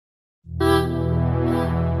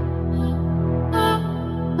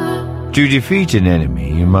To defeat an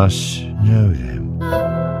enemy, you must know them.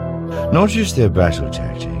 Not just their battle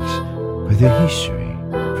tactics, but their history,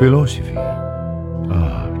 philosophy,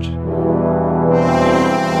 art.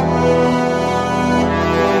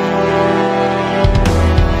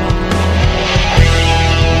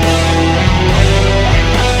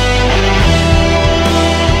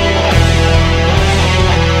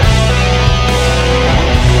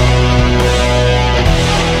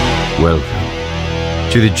 Welcome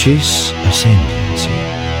to the Chess Ascendancy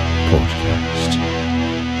podcast.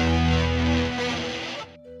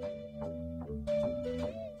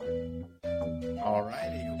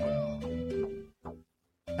 Alrighty, well,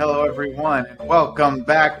 hello everyone, and welcome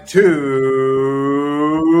back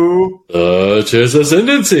to Chess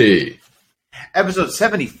Ascendancy, episode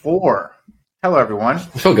 74. Hello everyone. I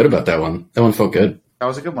felt good about that one. That one felt good. That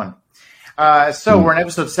was a good one. So we're in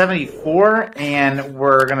episode 74, and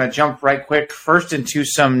we're going to jump right quick first into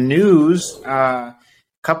some news. A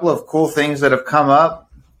couple of cool things that have come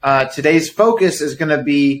up. Today's focus is going to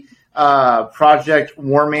be Project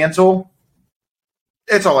Warmantle.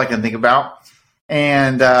 It's all I can think about.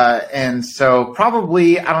 And so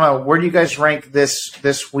probably, I don't know, where do you guys rank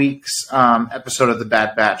this week's episode of The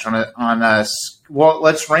Bad Batch well,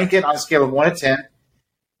 let's rank it on a scale of 1 to 10,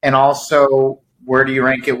 and also where do you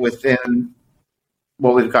rank it within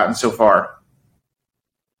what we've gotten so far?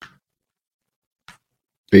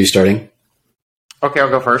 Are you starting? Okay, I'll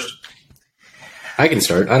go first. I can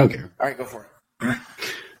start. I don't care. All right, go for it.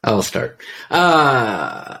 I'll start.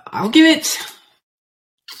 I'll give it...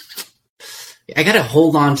 I got to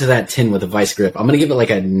hold on to that 10 with a vice grip. I'm going to give it like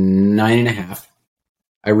a 9.5.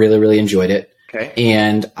 I really, really enjoyed it. Okay.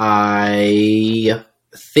 And I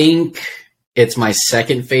think it's my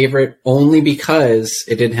second favorite only because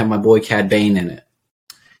it didn't have my boy Cad Bane in it.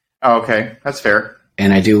 Oh, okay. That's fair.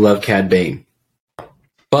 And I do love Cad Bane.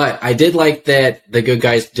 But I did like that the good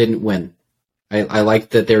guys didn't win. I like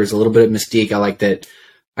that there was a little bit of mystique. I like that.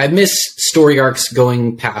 I miss story arcs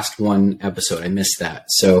going past one episode. I miss that.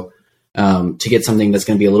 So to get something that's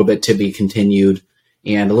going to be a little bit to be continued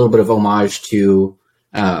and a little bit of homage to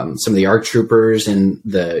some of the ARC troopers and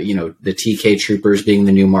the TK troopers being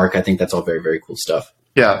the new mark. I think that's all very, very cool stuff.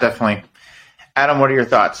 Yeah, definitely. Adam, what are your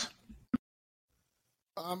thoughts?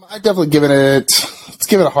 I definitely let's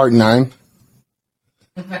give it a hard 9.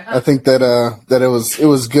 I think that it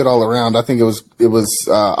was good all around. I think it was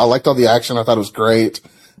I liked all the action. I thought it was great.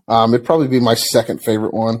 It'd probably be my second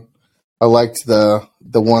favorite one. I liked the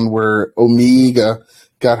one where Omega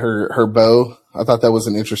got her bow. I thought that was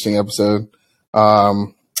an interesting episode.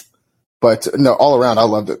 But no, all around, I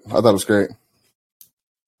loved it. I thought it was great.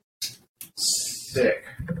 Sick.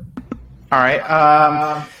 All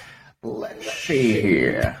right. Let's see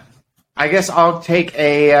here. I guess I'll take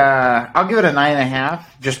I'll give it a 9.5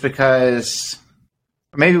 just because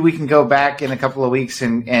maybe we can go back in a couple of weeks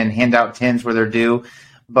and hand out 10s where they're due.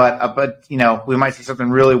 But we might see something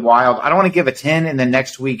really wild. I don't want to give a 10 and then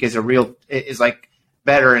next week is like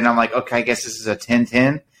better. And I'm like, okay, I guess this is a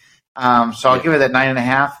 10-10. So I'll give it that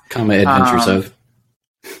 9.5. Comma Adventures of.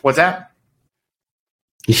 What's that?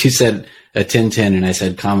 You said a 10-10 and I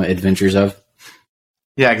said comma Adventures of.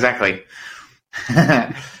 Yeah, exactly.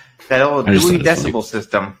 That old Dewey Decibel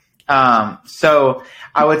system. So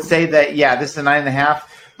I would say that, yeah, this is a 9.5,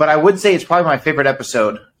 but I would say it's probably my favorite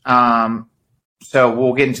episode. So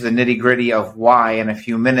we'll get into the nitty gritty of why in a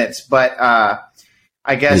few minutes, but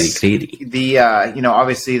I guess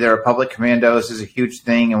obviously the Republic Commandos is a huge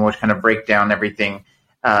thing, and we'll kind of break down everything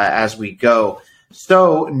as we go.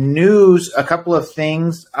 So news, a couple of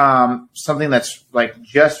things, something that's like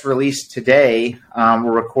just released today.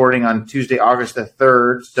 We're recording on Tuesday, August the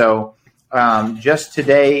 3rd. So just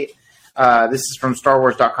today, this is from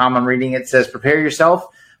StarWars.com. I'm reading it. It says, prepare yourself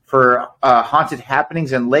for haunted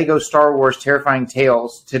happenings and LEGO Star Wars terrifying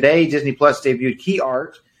tales. Today, Disney Plus debuted key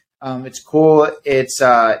art. It's cool. It's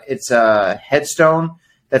a headstone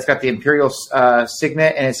that's got the Imperial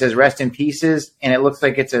signet, and it says "Rest in Pieces," and it looks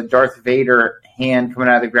like it's a Darth Vader hand coming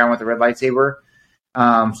out of the ground with a red lightsaber.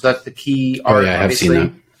 So that's the key art. Oh yeah, obviously. I've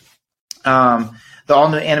seen that. The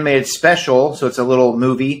all-new animated special, so it's a little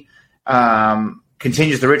movie,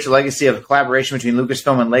 continues the rich legacy of collaboration between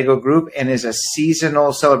Lucasfilm and LEGO Group, and is a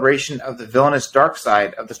seasonal celebration of the villainous dark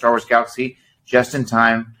side of the Star Wars galaxy, just in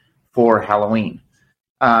time for Halloween.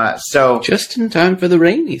 So just in time for the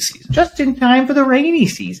rainy season.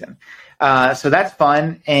 So that's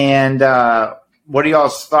fun. And what are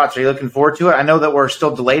y'all's thoughts? Are you looking forward to it? I know that we're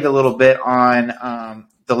still delayed a little bit on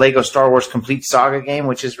the LEGO Star Wars Complete Saga game,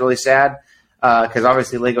 which is really sad because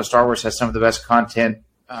obviously LEGO Star Wars has some of the best content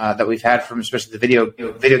that we've had from especially the video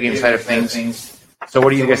game side of things. So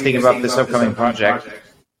what do you guys think about this upcoming project?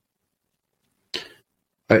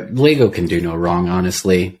 Lego can do no wrong,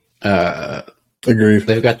 honestly. Agreed.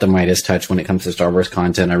 They've got the Midas touch when it comes to Star Wars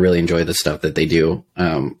content. I really enjoy the stuff that they do.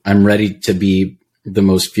 I'm ready to be the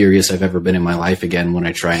most furious I've ever been in my life again when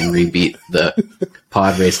I try and rebeat the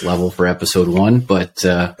pod race level for episode 1. But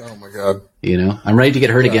oh my god, I'm ready to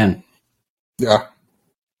get hurt again. Yeah,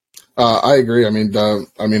 I agree. I mean,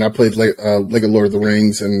 I played Lego Lord of the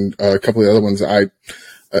Rings and a couple of the other ones.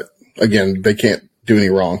 Again, they can't do any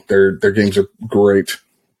wrong. Their games are great.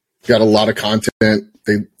 Got a lot of content.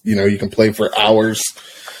 You can play for hours.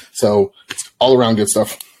 So it's all around good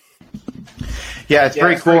stuff. Yeah, it's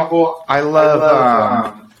very cool. I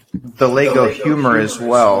love the Lego humor as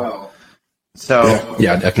well. So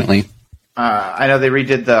yeah, definitely. I know they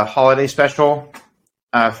redid the holiday special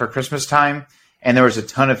for Christmas time, and there was a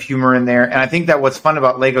ton of humor in there. And I think that what's fun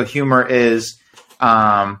about Lego humor is,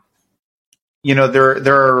 there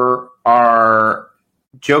are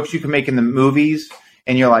jokes you can make in the movies,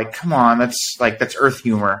 and you're like, come on, that's Earth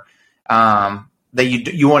humor. That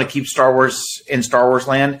you want to keep Star Wars in Star Wars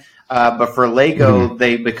land. But for Lego,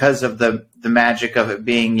 they, because of the magic of it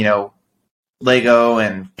being, Lego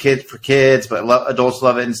and kids for kids, but adults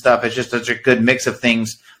love it and stuff. It's just such a good mix of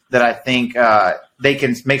things that I think they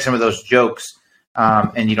can make some of those jokes,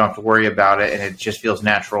 and you don't have to worry about it, and it just feels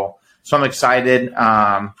natural. So I'm excited.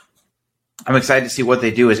 I'm excited to see what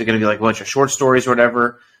they do. Is it going to be like a bunch of short stories or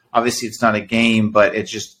whatever? Obviously, it's not a game, but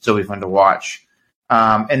it's just still be fun to watch.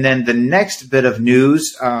 And then the next bit of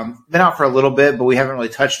news, been out for a little bit, but we haven't really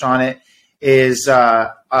touched on it, is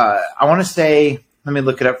I want to say, let me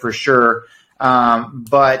look it up for sure,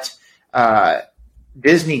 but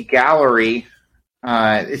Disney Gallery,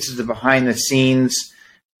 this is the behind-the-scenes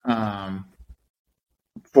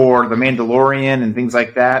for The Mandalorian and things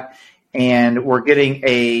like that, and we're getting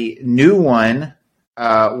a new one,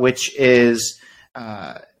 which is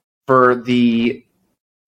for the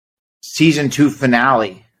season 2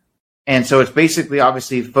 finale. And so it's basically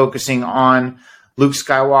obviously focusing on Luke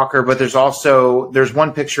Skywalker, but there's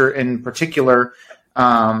one picture in particular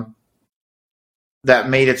that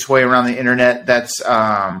made its way around the internet. That's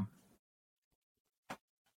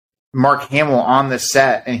Mark Hamill on the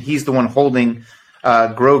set, and he's the one holding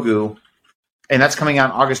Grogu, and that's coming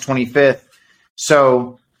out August 25th.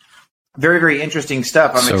 So very, very interesting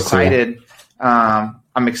stuff. I'm excited. Cool.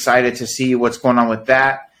 I'm excited to see what's going on with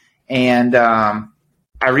that. And I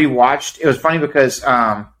rewatched. It was funny because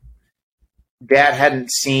Dad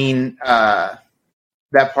hadn't seen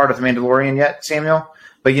that part of The Mandalorian yet, Samuel.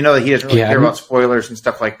 But you know that he doesn't really care about spoilers and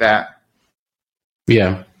stuff like that.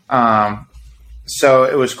 Yeah. So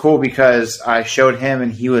it was cool because I showed him,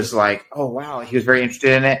 and he was like, "Oh wow!" He was very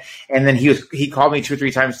interested in it. And then he called me 2 or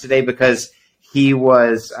 3 times today because he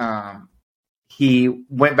was he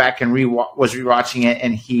went back and was rewatching it,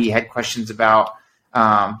 and he had questions about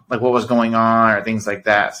like what was going on or things like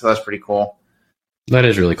that. So that's pretty cool. That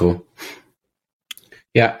is really cool.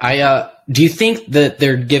 Yeah. Do you think that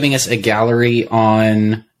they're giving us a gallery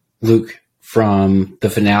on Luke from the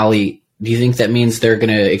finale? Do you think that means they're going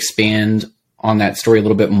to expand on that story a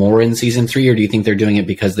little bit more in season 3, or do you think they're doing it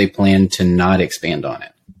because they plan to not expand on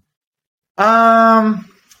it? Man,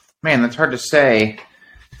 that's hard to say.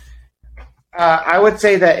 I would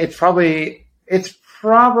say that it's probably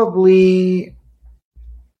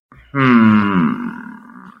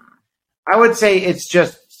I would say it's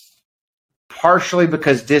just partially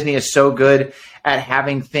because Disney is so good at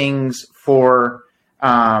having things for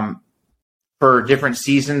different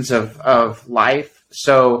seasons of life.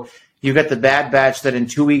 So you get the Bad Batch that in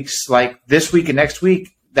 2 weeks, like this week and next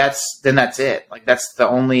week, that's it. Like that's the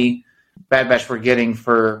only Bad Batch we're getting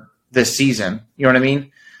for this season. You know what I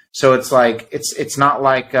mean? So it's like it's not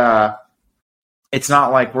like we're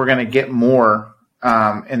gonna get more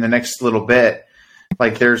in the next little bit.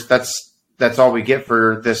 Like that's all we get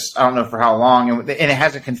for this. I don't know for how long, and it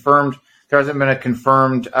hasn't confirmed. There hasn't been a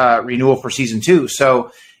confirmed renewal for season 2.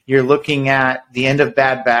 So you're looking at the end of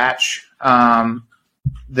Bad Batch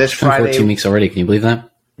this Friday. 14 weeks already. Can you believe that?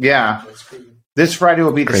 Yeah, this Friday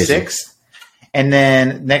will be the 6th, and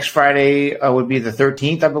then next Friday would be the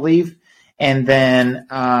 13th, I believe, and then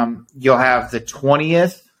you'll have the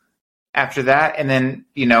 20th after that, and then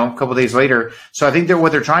a couple of days later. So I think that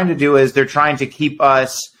what they're trying to do is they're trying to keep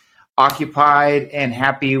us occupied and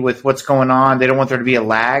happy with what's going on. They don't want there to be a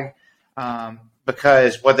lag,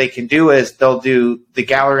 because what they can do is they'll do the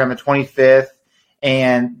gallery on the 25th,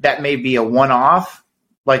 and that may be a one-off.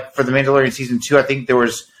 Like for The Mandalorian season 2, I think there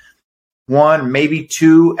was 1, maybe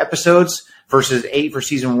 2 episodes versus 8 for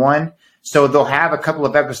season 1. So they'll have a couple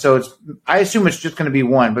of episodes. I assume it's just going to be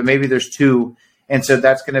 1, but maybe there's 2. And so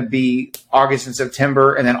that's going to be August and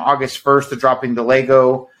September. And then August 1st, they're dropping the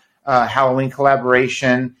Lego Halloween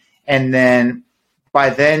collaboration. And then by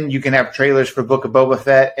then, you can have trailers for Book of Boba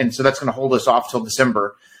Fett. And so that's going to hold us off till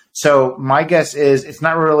December. So my guess is it's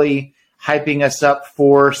not really hyping us up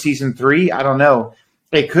for season 3. I don't know.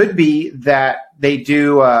 It could be that they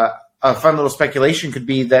do a fun little speculation could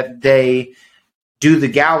be that they do the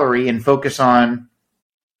gallery and focus on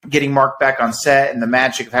getting Mark back on set and the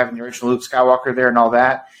magic of having the original Luke Skywalker there and all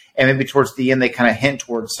that. And maybe towards the end, they kind of hint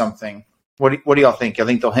towards something. What do y'all think? You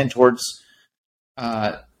think they'll hint towards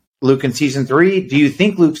Luke in season 3? Do you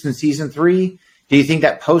think Luke's in season 3? Do you think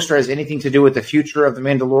that poster has anything to do with the future of The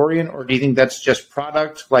Mandalorian? Or do you think that's just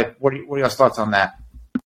product? Like, what are y'all's thoughts on that?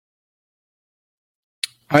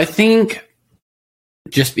 I think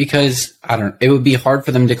just because, it would be hard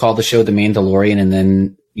for them to call the show The Mandalorian and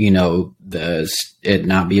then, it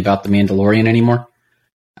not be about The Mandalorian anymore.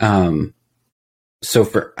 That's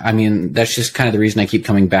just kind of the reason I keep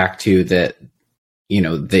coming back to that,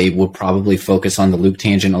 they will probably focus on the Luke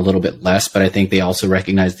tangent a little bit less, but I think they also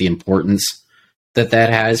recognize the importance that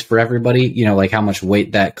has for everybody, like how much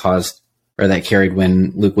weight that caused or that carried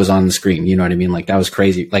when Luke was on the screen. You know what I mean? Like that was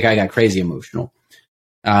crazy. Like I got crazy emotional.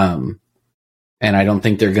 And I don't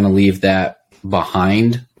think they're going to leave that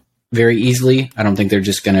behind very easily. I don't think they're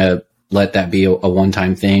just going to let that be a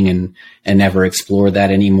one-time thing and never explore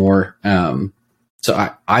that anymore.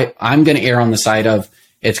 So I'm going to err on the side of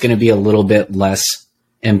it's going to be a little bit less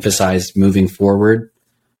emphasized moving forward.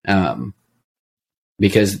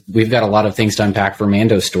 Because we've got a lot of things to unpack for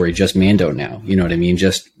Mando's story, just Mando now. You know what I mean?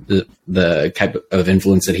 Just the type of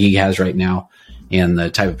influence that he has right now and the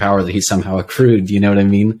type of power that he's somehow accrued. You know what I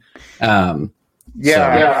mean? Yeah.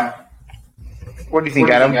 What do you think,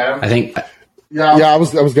 Adam? I think... Yeah, I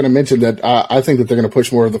was going to mention that I think that they're going to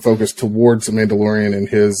push more of the focus towards the Mandalorian and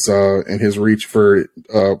his reach for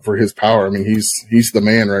his power. I mean, he's the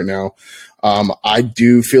man right now. I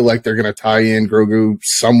do feel like they're going to tie in Grogu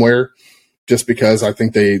somewhere, just because I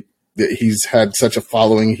think he's had such a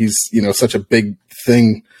following. He's such a big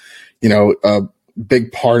thing, a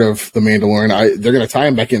big part of the Mandalorian. They're going to tie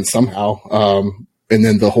him back in somehow. And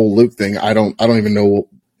then the whole Luke thing, I don't even know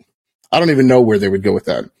where they would go with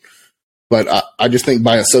that. But I just think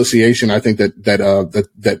by association, I think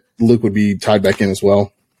that Luke would be tied back in as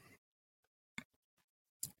well.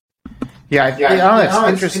 Yeah, I know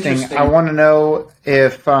it's interesting. I want to know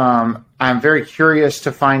if I'm very curious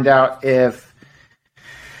to find out if,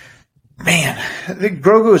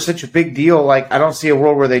 Grogu is such a big deal. Like, I don't see a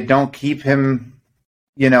world where they don't keep him,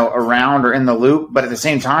 around or in the loop. But at the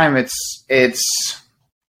same time, it's kind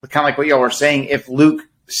of like what y'all were saying. If Luke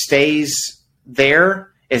stays there,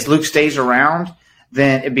 as Luke stays around,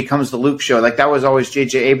 then it becomes the Luke show. Like that was always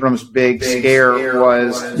J.J. Abrams' big scare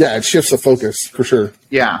was. Yeah, it shifts the focus for sure.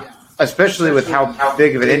 Yeah, especially with how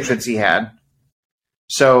big of an entrance he had.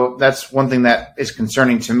 So that's one thing that is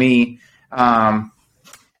concerning to me. Adam,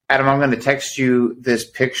 I'm going to text you this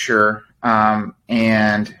picture, and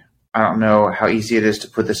I don't know how easy it is to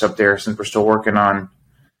put this up there since we're still working on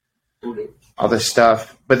all this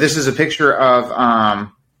stuff. But this is a picture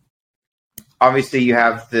of. Obviously, you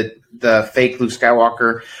have the fake Luke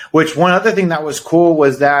Skywalker, which one other thing that was cool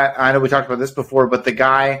was that, I know we talked about this before, but the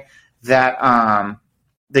guy that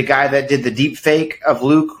did the deep fake of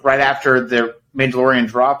Luke right after the Mandalorian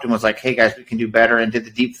dropped and was like, hey guys, we can do better, and did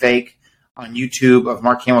the deep fake on YouTube of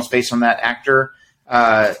Mark Hamill's face on that actor.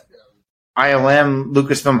 ILM,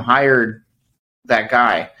 Lucasfilm hired that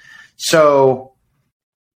guy. So,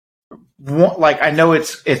 like, I know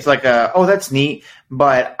it's like that's neat,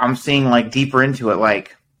 but I'm seeing like deeper into it.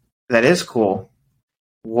 Like, that is cool.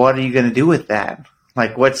 What are you going to do with that?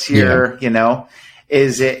 Like, what's your,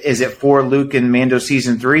 is it for Luke and Mando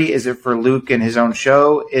season 3? Is it for Luke and his own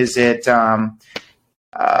show? Is it,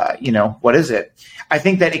 what is it? I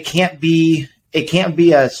think that it can't be a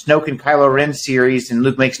Snoke and Kylo Ren series and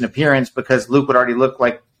Luke makes an appearance, because Luke would already look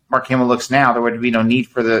like Mark Hamill looks now. There would be no need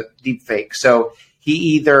for the deep fake. So he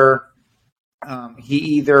either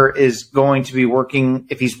is going to be working,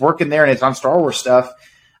 if he's working there and it's on Star Wars stuff,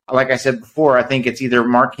 like I said before, I think it's either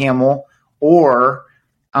Mark Hamill or,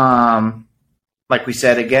 like we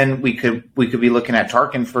said, again, we could be looking at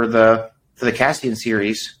Tarkin for the Cassian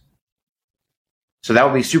series. So that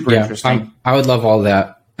would be super interesting. I would love all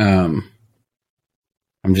that. I'm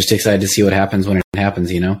just excited to see what happens when it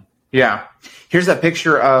happens, Yeah. Here's a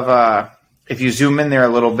picture of, if you zoom in there a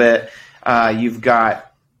little bit, you've got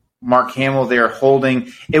Mark Hamill there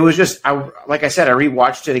holding. It was just, like I said, I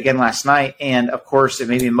rewatched it again last night, and of course it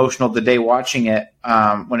made me emotional the day watching it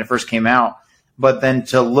when it first came out. But then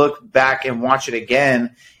to look back and watch it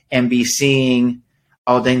again, and be seeing,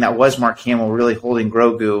 oh, dang, that was Mark Hamill really holding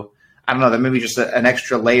Grogu. I don't know, that maybe just an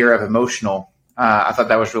extra layer of emotional. I thought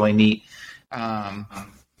that was really neat. Yeah,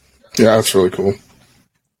 that's really cool.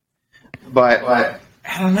 But I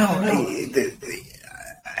don't know.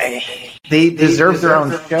 They deserve their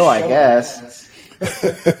own show, I guess.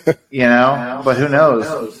 You know, but who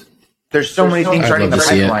knows? There's so many things already in the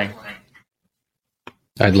pipeline.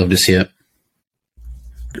 I'd love to see it.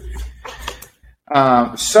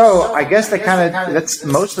 So I guess that's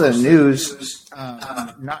most of the news.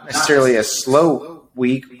 Not necessarily a slow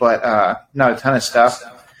week, but not a ton of stuff.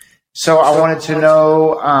 So I wanted to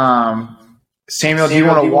know, Samuel, do you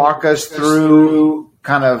want to walk us through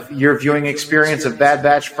kind of your viewing experience of Bad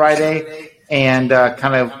Batch Friday and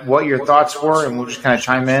kind of what your thoughts were, and we'll just kind of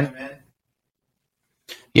chime in?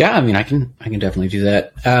 Yeah, I mean, I can definitely do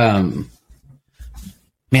that.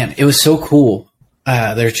 Man, it was so cool.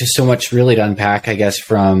 There's just so much really to unpack, I guess,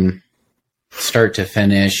 from start to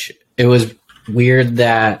finish. It was weird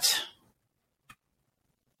that...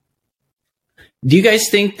 Do you guys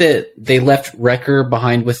think that they left Wrecker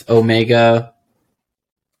behind with Omega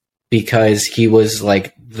because he was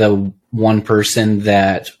like the one person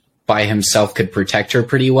that by himself could protect her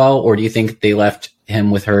pretty well? Or do you think they left him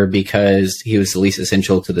with her because he was the least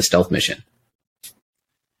essential to the stealth mission?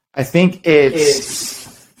 I think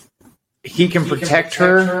it's he can protect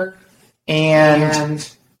her,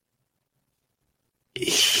 and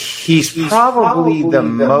he's probably the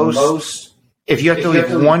most... If you have to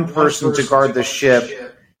leave one person to guard the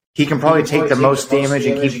ship, he can probably take the most damage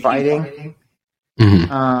and keep fighting.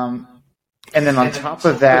 Mm-hmm. And then on top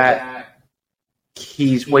of that,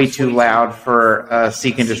 he's way too loud for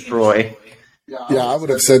Seek and Destroy. Yeah, I would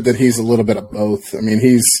have said that he's a little bit of both. I mean,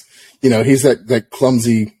 he's that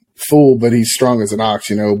clumsy fool, but he's strong as an ox,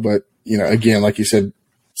 but, again, like you said,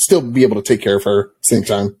 still be able to take care of her at the same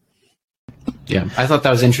time. Yeah, I thought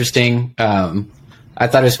that was interesting. I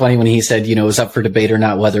thought it was funny when he said, it was up for debate or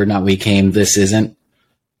not whether or not we came. This isn't,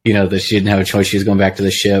 that she didn't have a choice. She was going back to the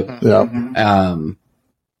ship. Yeah.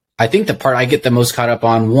 I think the part I get the most caught up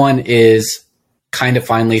on, one is kind of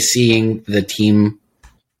finally seeing the team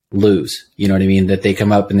lose. You know what I mean? That they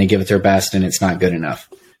come up and they give it their best and it's not good enough.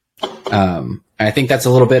 I think that's a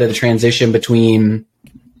little bit of the transition between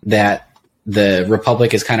that the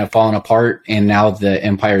Republic is kind of falling apart and now the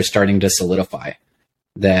Empire is starting to solidify.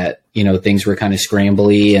 That, things were kind of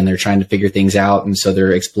scrambly and they're trying to figure things out. And so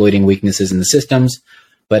they're exploiting weaknesses in the systems.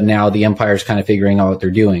 But now the Empire is kind of figuring out what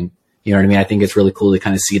they're doing. You know what I mean? I think it's really cool to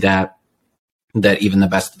kind of see that even the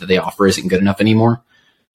best that they offer isn't good enough anymore.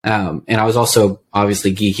 And I was also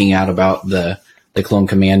obviously geeking out about the Clone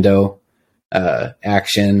Commando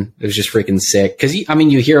action. It was just freaking sick. Because,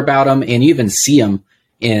 you hear about them and you even see them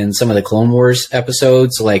in some of the Clone Wars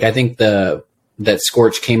episodes. Like, I think that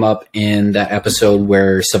Scorch came up in that episode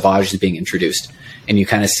where Savage is being introduced. And you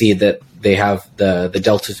kind of see that they have the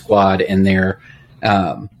Delta Squad and they're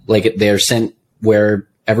sent where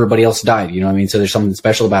everybody else died. You know what I mean? So there's something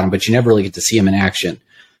special about them, but you never really get to see them in action.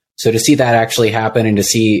 So to see that actually happen and to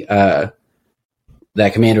see that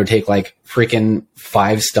Commando take like freaking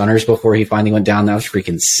 5 stunners before he finally went down, that was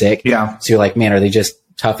freaking sick. Yeah. So you're like, man, are they just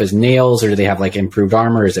tough as nails or do they have like improved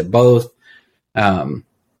armor? Is it both?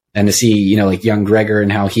 And to see, like young Gregor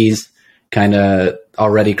and how he's kind of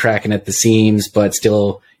already cracking at the seams, but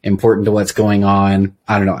still important to what's going on.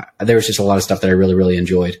 I don't know. There was just a lot of stuff that I really, really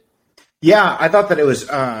enjoyed. Yeah, I thought that it was.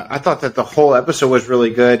 I thought that the whole episode was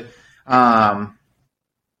really good.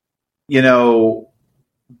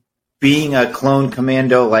 Being a clone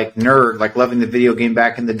commando like nerd, like loving the video game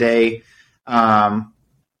back in the day. I'm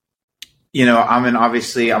on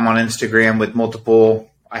Instagram with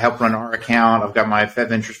multiple. I help run our account. I've got my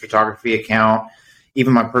Fev Interest Photography account.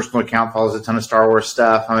 Even my personal account follows a ton of Star Wars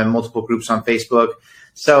stuff. I'm in multiple groups on Facebook.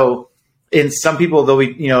 So, in some people, though,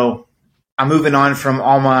 I'm moving on from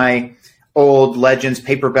all my old Legends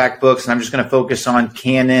paperback books, and I'm just going to focus on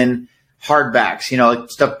canon hardbacks. Like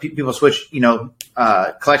stuff people switch,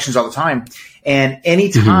 collections all the time. And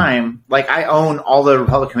anytime, like I own all the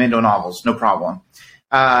Republic Commando novels, no problem.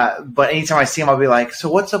 But anytime I see them, I'll be like, so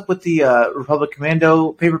what's up with the Republic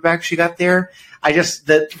Commando paperbacks you got there?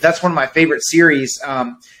 That's one of my favorite series.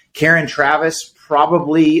 Karen Traviss,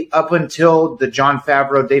 probably up until the Jon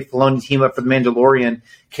Favreau, Dave Filoni team up for The Mandalorian,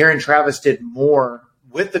 Karen Traviss did more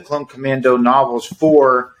with the Clone Commando novels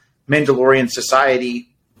for Mandalorian Society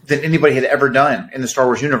than anybody had ever done in the Star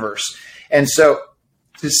Wars universe. And so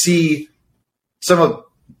to see some of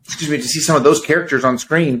those characters on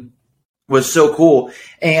screen was so cool.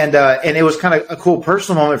 And it was kind of a cool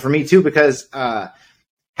personal moment for me too, because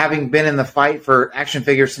having been in the fight for action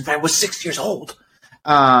figures since I was 6 years old,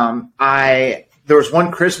 There was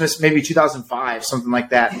one Christmas, maybe 2005, something like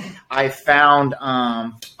that. I found,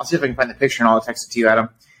 I'll see if I can find the picture and I'll text it to you, Adam.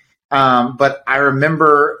 But I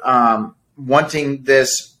remember wanting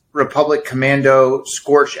this Republic Commando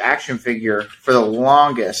Scorch action figure for the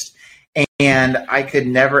longest, and I could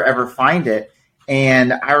never ever find it.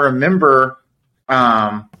 And I remember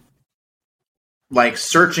like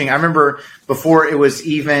searching. I remember before it was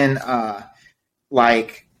even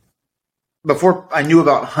before I knew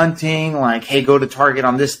about hunting, like, hey, go to Target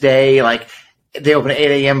on this day, like they open at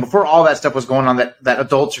 8 a.m. Before all that stuff was going on that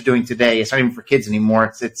adults are doing today. It's not even for kids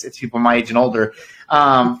anymore. It's people my age and older.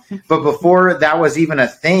 But before that was even a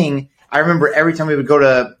thing, I remember every time we would go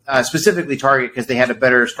to specifically Target, because they had a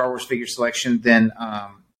better Star Wars figure selection than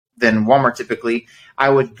Walmart typically. I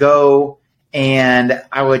would go and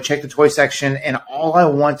I would check the toy section, and all I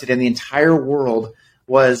wanted in the entire world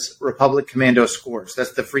was Republic Commando Scorch.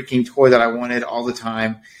 That's the freaking toy that I wanted all the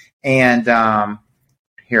time. And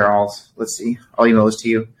here, let's see. I'll email this to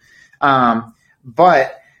you.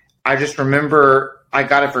 But I just remember I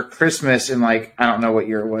got it for Christmas in, like, I don't know what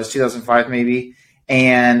year it was, 2005 maybe.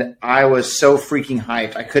 And I was so freaking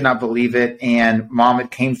hyped. I could not believe it. And Mom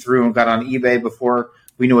had came through and got on eBay before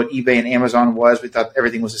we knew what eBay and Amazon was. We thought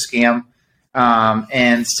everything was a scam.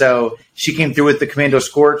 And so she came through with the Commando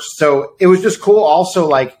Scorch. So it was just cool. Also,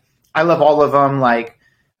 like, I love all of them, like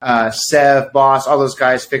Sev, Boss, all those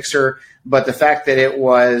guys, Fixer. But the fact that it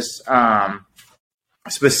was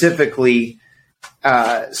specifically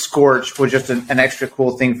Scorch was just an extra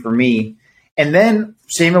cool thing for me. And then,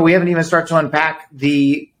 Samuel, we haven't even started to unpack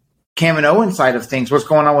the Kaminoan side of things. What's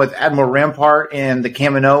going on with Admiral Rampart and the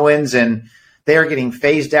Kaminoans, and they are getting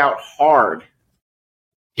phased out hard.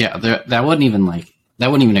 Yeah, that wasn't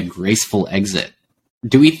even a graceful exit.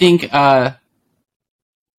 Do we think the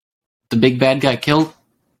big bad got killed?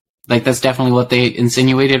 Like, that's definitely what they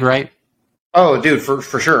insinuated, right? Oh, dude,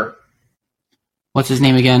 for sure. What's his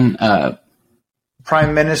name again?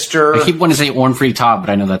 Prime Minister. I keep wanting to say Ornfree Todd,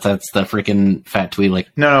 but I know that's the freaking fat Twi'lek.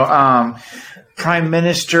 No. Prime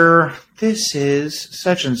Minister. This is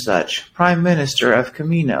such and such. Prime Minister of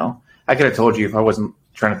Kamino. I could have told you if I wasn't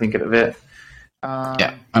trying to think of it.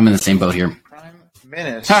 Yeah, I'm in the same boat here. Prime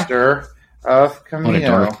Minister of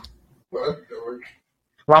Kamino.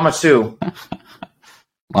 Lama Su.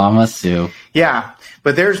 Lama Su. Yeah,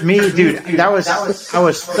 but there's me, dude. I was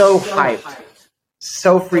so hyped.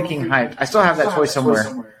 So freaking hyped. I still have that toy somewhere.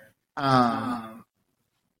 I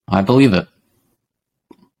believe it.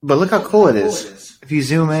 But look how cool it is. If you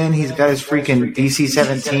zoom in, he's got his freaking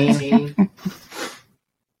DC-17.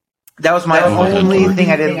 That was my only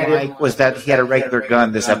thing I didn't like, was that he had a regular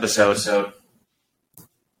gun this episode.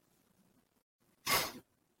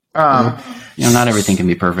 Not everything can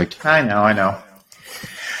be perfect. I know.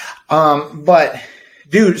 But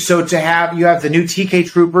dude, so you have the new TK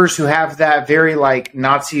troopers who have that very, like,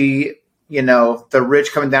 Nazi, the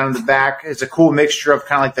rich coming down in the back. It's a cool mixture of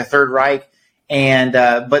kind of like the Third Reich. And,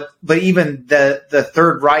 but even the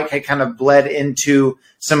Third Reich had kind of bled into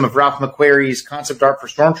some of Ralph McQuarrie's concept art for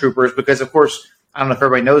Stormtroopers, because, of course, I don't know if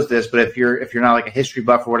everybody knows this, but if you're not like a history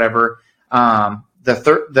buff or whatever, the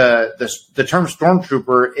term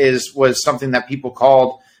Stormtrooper was something that people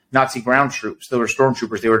called Nazi ground troops. They were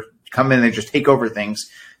Stormtroopers. They would come in and they just take over things.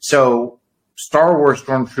 So Star Wars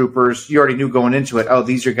Stormtroopers, you already knew going into it, oh,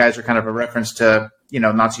 these guys are kind of a reference to,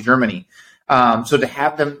 Nazi Germany. So to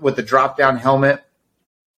have them with the drop-down helmet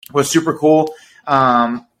was super cool.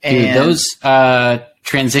 And dude, those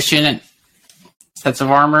transition sets of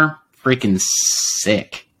armor, freaking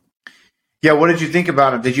sick. Yeah, what did you think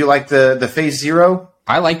about them? Did you like the Phase Zero?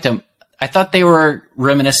 I liked them. I thought they were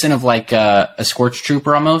reminiscent of like a Scorch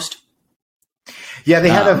Trooper almost. Yeah, they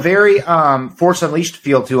had a very Force Unleashed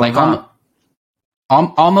feel to them. Like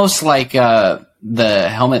almost like the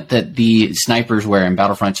helmet that the snipers wear in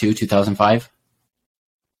Battlefront 2, 2005.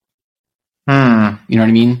 You know what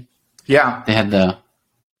I mean? Yeah. They had the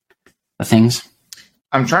things.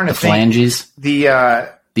 I'm trying to think. Phalanges.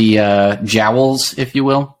 The jowls, if you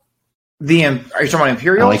will. Are you talking about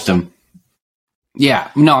Imperials? I liked them.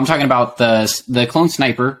 Yeah. No, I'm talking about the clone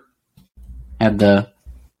sniper had the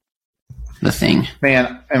thing.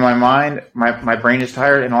 Man, in my mind, my brain is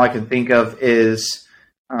tired, and all I can think of is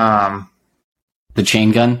the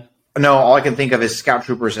chain gun. No, all I can think of is scout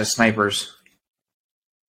troopers as snipers.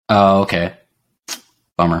 Oh, okay.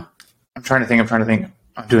 Bummer. I'm trying to think.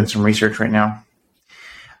 I'm doing some research right now.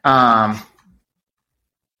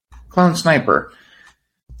 Clone sniper.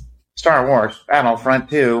 Star Wars Battlefront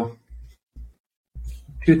 2.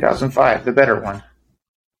 2005, the better one.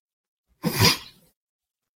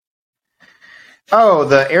 Oh,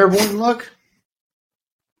 the airborne look?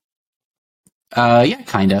 Yeah,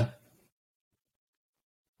 kinda.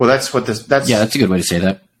 Well, that's what this. That's a good way to say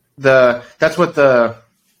that. That's what the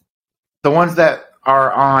ones that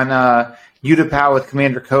are on Utapau with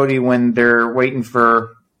Commander Cody when they're waiting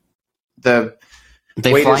for the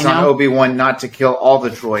wait is on Obi-Wan not to kill all the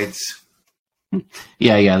droids.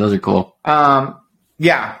 Yeah, those are cool.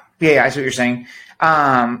 Yeah, I see what you're saying.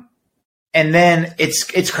 And then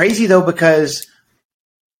it's crazy though because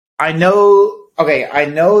I know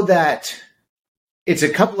that it's a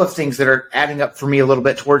couple of things that are adding up for me a little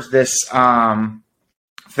bit towards this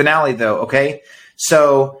finale though. Okay,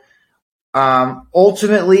 so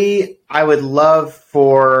ultimately I would love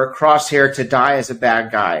for Crosshair to die as a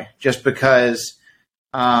bad guy just because.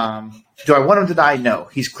 Do I want him to die? No.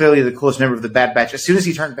 He's clearly the coolest member of the Bad Batch. As soon as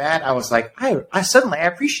he turned bad, I was like, I suddenly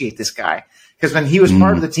appreciate this guy. Because when he was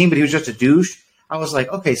part of the team, but he was just a douche, I was like,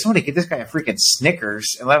 okay, somebody get this guy a freaking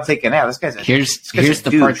Snickers and let him take a nap. This guy's a Here's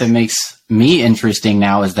the part that makes me interesting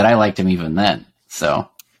now is that I liked him even then. So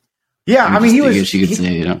yeah, I mean, you could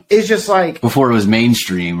say, it's just like before it was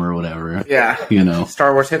mainstream or whatever. Yeah,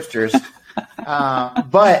 Star Wars hipsters.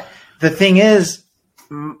 But the thing is,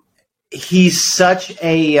 he's such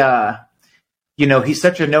a he's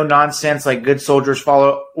such a no nonsense, like good soldiers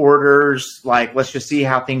follow orders, like let's just see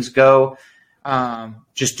how things go,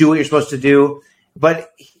 just do what you're supposed to do. But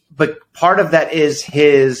part of that is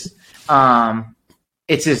his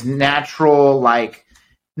it's his natural, like,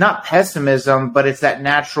 not pessimism, but it's that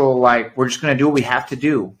natural, like, we're just going to do what we have to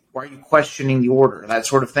do. Why are you questioning the order? That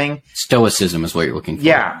sort of thing. Stoicism is what you're looking for.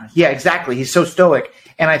 Yeah, exactly. He's so stoic.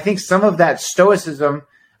 And I think some of that stoicism,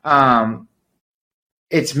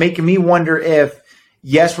 it's making me wonder if,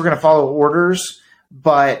 yes, we're going to follow orders,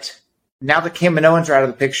 but now the Kaminoans are out of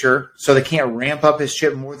the picture, so they can't ramp up his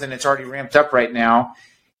ship more than it's already ramped up right now.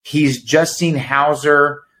 He's just seen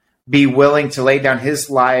Hauser be willing to lay down his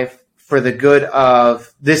life for the good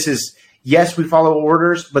of this is, yes, we follow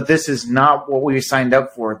orders, but this is not what we signed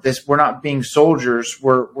up for. We're not being soldiers.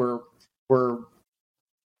 We're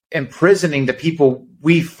imprisoning the people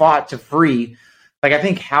we fought to free. Like, I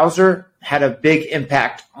think Hauser had a big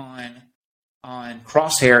impact on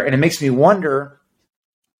Crosshair, and it makes me wonder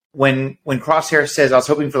when Crosshair says, I was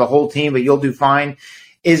hoping for the whole team, but you'll do fine.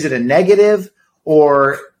 Is it a negative,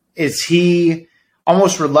 or is he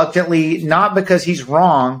almost reluctantly, not because he's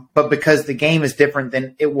wrong, but because the game is different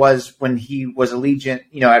than it was when he was allegiant,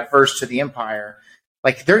 at first to the Empire?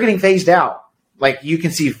 Like, they're getting phased out. Like, you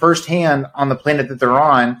can see firsthand on the planet that they're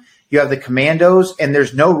on, you have the commandos, and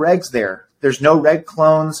there's no regs there. There's no reg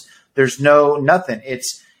clones. There's no nothing.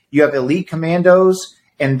 It's, you have elite commandos,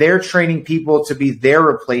 and they're training people to be their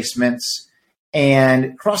replacements.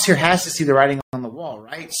 And Crosshair has to see the writing on the wall,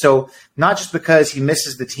 right? So not just because he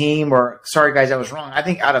misses the team or, sorry guys, I was wrong. I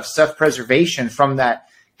think out of self-preservation from that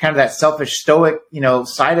kind of that selfish stoic,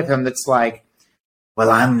 side of him that's like, well,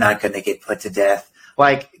 I'm not going to get put to death.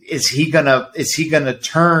 Like, is he gonna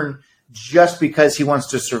turn just because he wants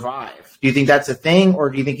to survive? Do you think that's a thing, or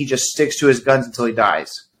do you think he just sticks to his guns until he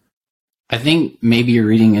dies? I think maybe you're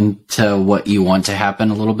reading into what you want to happen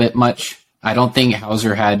a little bit much. I don't think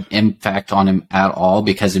Hauser had impact on him at all,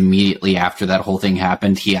 because immediately after that whole thing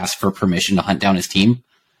happened, he asked for permission to hunt down his team.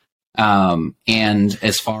 And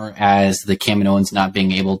as far as the Kaminoans not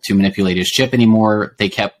being able to manipulate his chip anymore, they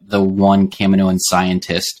kept the one Kaminoan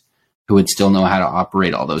scientist who would still know how to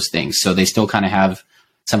operate all those things. So they still kind of have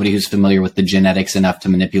somebody who's familiar with the genetics enough to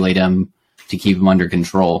manipulate him to keep him under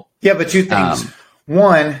control. Yeah, but two things.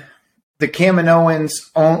 One, the Kaminoans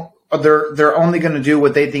they're only going to do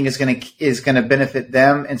what they think is going to benefit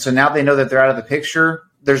them, and so now they know that they're out of the picture.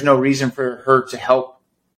 There's no reason for her to help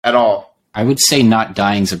at all. I would say not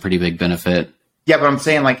dying is a pretty big benefit. Yeah, but I'm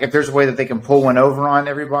saying, like, if there's a way that they can pull one over on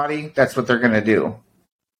everybody, that's what they're going to do.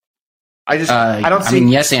 I don't see. I mean,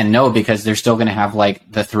 yes and no, because they're still going to have, like,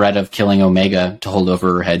 the threat of killing Omega to hold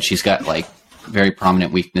over her head. She's got, like, very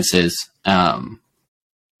prominent weaknesses.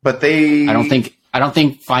 But they, I don't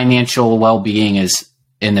think financial well-being is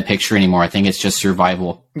in the picture anymore. I think it's just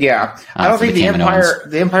survival. Yeah, I don't think the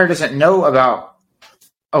Empire doesn't know about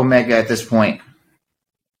Omega at this point.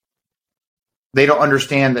 They don't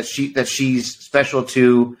understand that she's special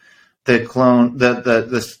to the clone,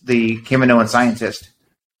 the Kaminoan scientist.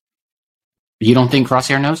 You don't think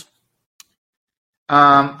Crosshair knows?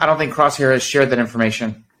 I don't think Crosshair has shared that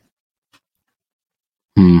information.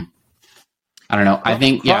 I don't know. I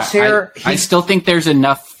think Crosshair, I still think there's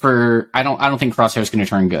enough for. I don't think Crosshair is going to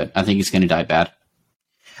turn good. I think he's going to die bad.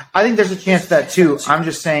 I think there's a chance of that too. I'm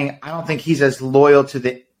just saying I don't think he's as loyal to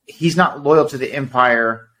the. He's not loyal to the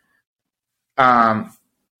Empire.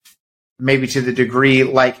 Maybe to the degree,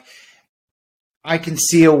 like, I can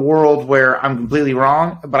see a world where I'm completely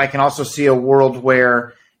wrong, but I can also see a world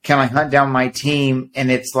where can I hunt down my team? And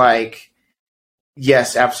it's like,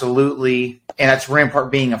 yes, absolutely. And that's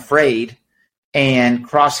Rampart being afraid. And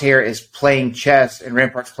Crosshair is playing chess and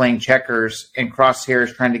Rampart's playing checkers. And Crosshair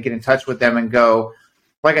is trying to get in touch with them and go,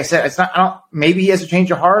 like I said, it's not, maybe he has a change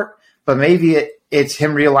of heart, but maybe it's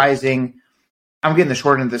him realizing I'm getting the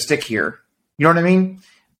short end of the stick here. You know what I mean?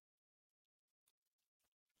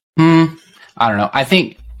 I don't know. I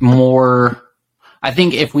think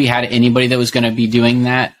if we had anybody that was going to be doing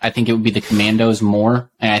that, I think it would be the Commandos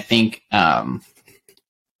more. And I think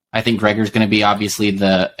Gregor's going to be obviously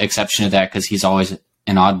the exception to that because he's always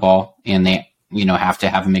an oddball and they, have to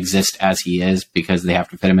have him exist as he is because they have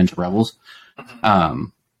to fit him into Rebels.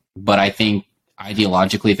 But I think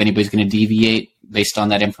ideologically, if anybody's going to deviate based on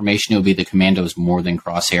that information, it would be the Commandos more than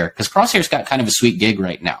Crosshair because Crosshair's got kind of a sweet gig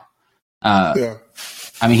right now. Yeah.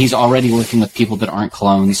 I mean, he's already working with people that aren't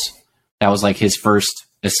clones. That was like his first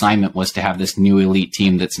assignment was to have this new elite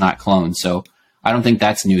team that's not clones. So I don't think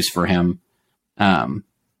that's news for him.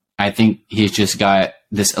 I think he's just got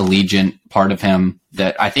this allegiant part of him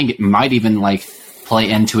that I think it might even like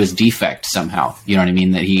play into his defect somehow. You know what I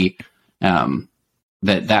mean? That he,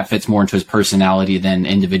 that fits more into his personality than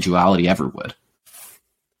individuality ever would.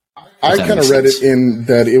 I kind of read it in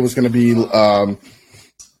that it was going to be, that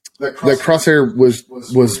Crosshair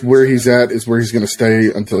was where he's at is where he's going to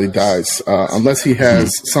stay until he dies, unless he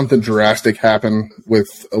has something drastic happen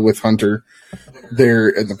with Hunter there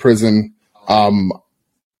in the prison.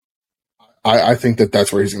 I think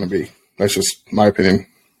that's where he's going to be. That's just my opinion.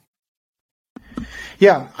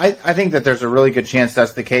 Yeah, I think that there's a really good chance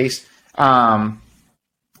that's the case. Part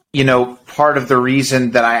of the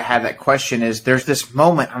reason that I had that question is there's this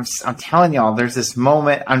moment. I'm telling y'all, there's this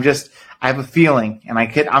moment. I have a feeling, and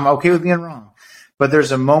I'm okay with being wrong, but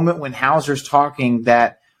there's a moment when Hauser's talking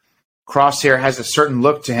that Crosshair has a certain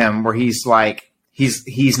look to him where he's like,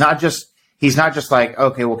 he's not just like,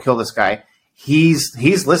 okay, we'll kill this guy.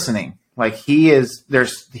 He's listening. Like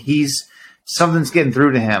something's getting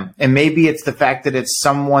through to him. And maybe it's the fact that it's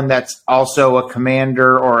someone that's also a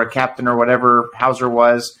commander or a captain or whatever Hauser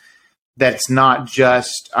was. That's not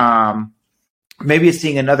just, maybe it's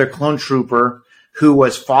seeing another clone trooper who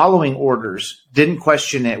was following orders, didn't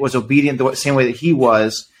question it, was obedient the same way that he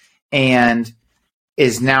was, and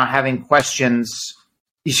is now having questions.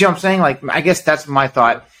 You see what I'm saying? Like, I guess that's my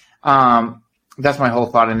thought. That's my whole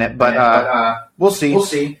thought in it. But we'll see. We'll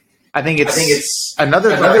see. I think it's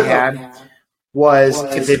another thought I had was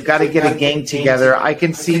if they've got to get a gang together, I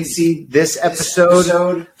can see this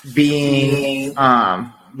episode being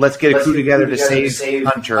let's get a crew together to save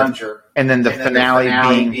Hunter, and then the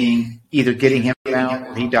finale being either getting him down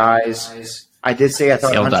or he dies. I did say I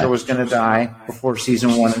thought Hunter was going to die before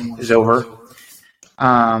season 1 is over.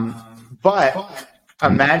 But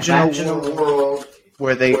imagine a world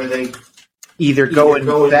where they either go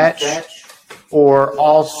and fetch or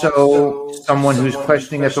also someone who's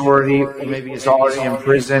questioning authority or maybe is already in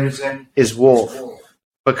prison is Wolf.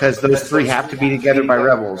 Because those three have to be together by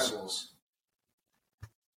Rebels.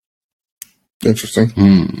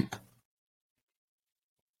 Interesting.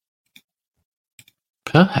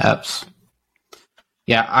 Perhaps.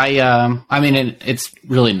 Yeah, I mean, it's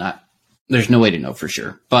really not. There's no way to know for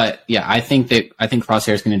sure, but yeah, I think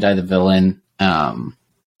Crosshair is going to die the villain. I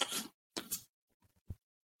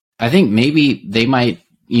think maybe they might,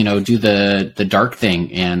 do the dark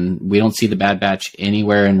thing, and we don't see the Bad Batch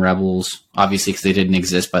anywhere in Rebels, obviously because they didn't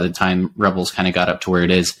exist by the time Rebels kind of got up to where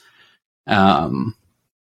it is.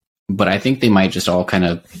 But I think they might just all kind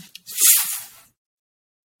of.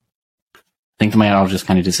 I think they might all just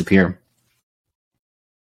kind of disappear.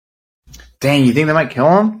 Dang, you think they might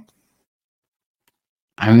kill him?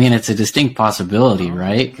 I mean, it's a distinct possibility,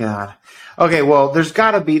 right? God. Okay, well, there's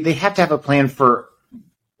got to be. They have to have a plan for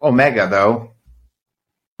Omega, though,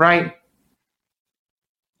 right?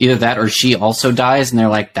 Either that, or she also dies, and they're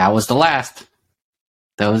like, "That was the last.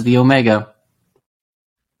 That was the Omega."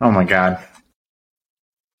 Oh my God.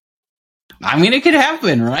 I mean, it could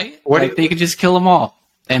happen, right? They could just kill them all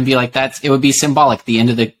and be like, it would be symbolic, the end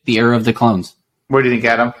of the era of the clones. What do you think,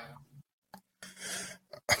 Adam?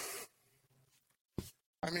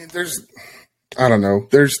 I mean, I don't know.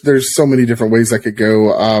 There's so many different ways that could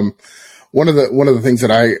go. One of the things that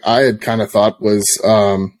I had kind of thought was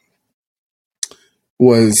I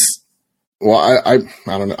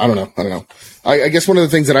don't know. I guess one of the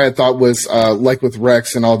things that I had thought was like with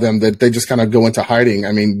Rex and all them, that they just kind of go into hiding.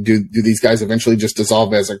 I mean, do these guys eventually just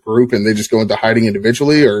dissolve as a group and they just go into hiding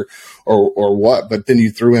individually, or what? But then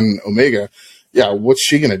you threw in Omega. Yeah, what's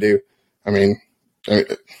she gonna do? I mean,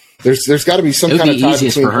 There's got to be some It would kind be of tie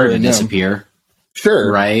easiest between for her to and him. disappear,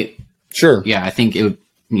 Sure. right? Sure. Yeah, I think it would.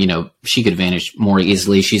 She could vanish more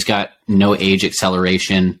easily. She's got no age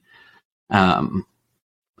acceleration.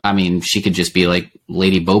 She could just be like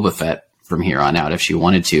Lady Boba Fett from here on out if she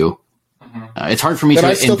wanted to. It's hard for me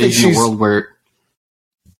to envision a world where it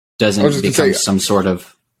doesn't become some sort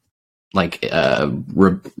of like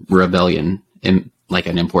rebellion, like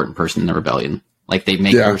an important person in the rebellion. Like they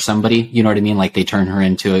make her somebody, you know what I mean? Like they turn her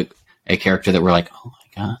into a character that we're like, oh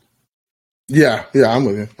my god. Yeah, I'm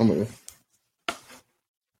with you.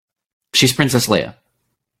 She's Princess Leia.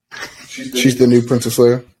 She's the new Princess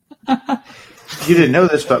Leia. You didn't know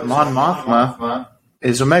this, but Mon Mothma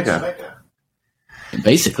is Omega.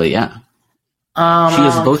 Basically, yeah. She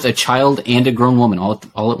is both a child and a grown woman all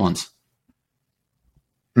at once.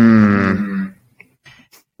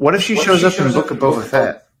 What if she shows up in the Book of Boba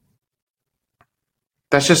Fett?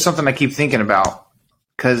 That's just something I keep thinking about.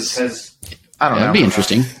 Because, I don't know. That'd be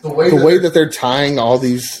interesting. The way that they're tying all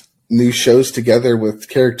these new shows together with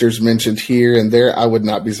characters mentioned here and there, I would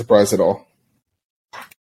not be surprised at all.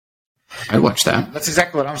 I'd watch that. That's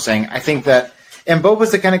exactly what I'm saying. I think that, and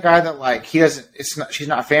Boba's the kind of guy that like she's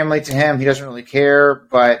not family to him. He doesn't really care.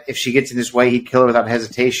 But if she gets in his way, he'd kill her without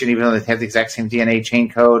hesitation, even though they have the exact same DNA chain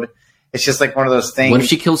code. It's just like one of those things. What if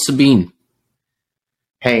she kills Sabine?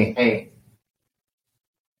 Hey,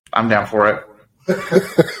 I'm down for it.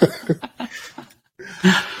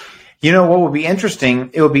 You know what would be interesting?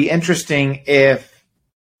 It would be interesting if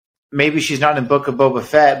maybe she's not in Book of Boba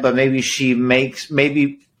Fett, but maybe she makes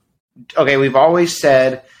okay, we've always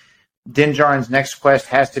said Din Djarin's next quest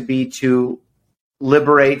has to be to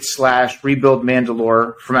liberate / rebuild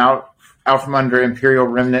Mandalore from out from under Imperial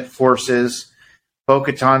remnant forces.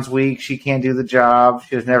 Bo-Katan's weak. She can't do the job.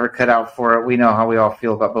 She was never cut out for it. We know how we all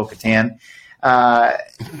feel about Bo-Katan.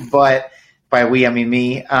 But by we, I mean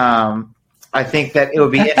me. I think that it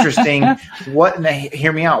would be interesting.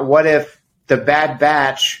 Hear me out. What if the Bad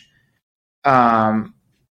Batch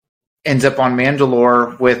ends up on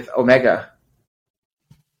Mandalore with Omega,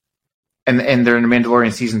 and they're in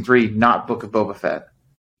Mandalorian season 3, not Book of Boba Fett?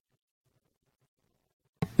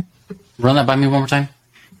 Run that by me one more time.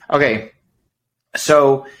 Okay,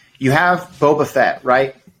 so you have Boba Fett,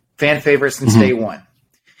 right? Fan favorite since day one.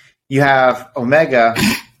 You have Omega,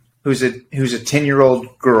 who's a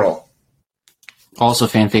 10-year-old girl. Also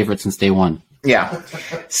fan favorite since day one. Yeah.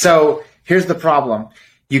 So here's the problem.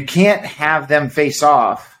 You can't have them face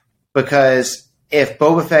off because if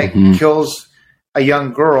Boba Fett kills a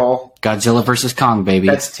young girl... Godzilla versus Kong, baby.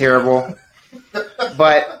 That's terrible.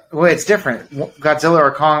 But it's different. Godzilla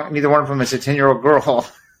or Kong, neither one of them is a 10-year-old girl.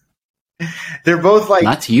 They're both like...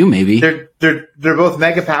 Not to you, maybe. They're both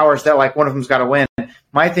mega powers that like one of them's got to win.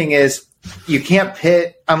 My thing is... You can't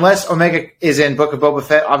pit unless Omega is in Book of Boba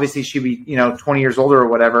Fett. Obviously, she'd be 20 years older or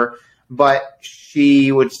whatever, but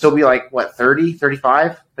she would still be like 30,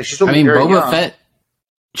 35. Like she's still. Boba young. Fett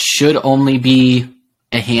should only be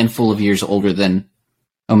a handful of years older than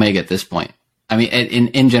Omega at this point. I mean,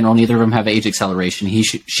 in general, neither of them have age acceleration.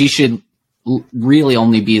 She should really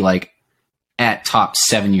only be like at top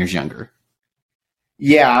 7 years younger.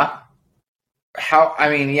 Yeah. How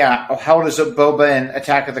old is Boba in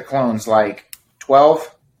Attack of the Clones? Like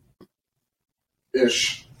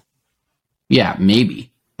 12-ish? Yeah,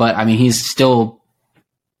 maybe. But, I mean, he's still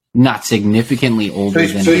not significantly older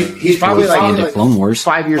than he's probably like Clone Wars.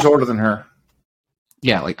 5 years older than her.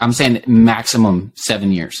 Yeah, like I'm saying maximum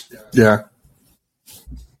 7 years. Yeah.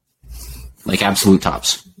 Like absolute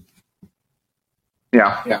tops.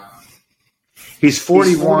 Yeah. He's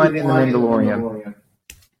 41 in The Mandalorian.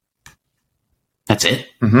 That's it?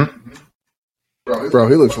 Mm-hmm. Bro,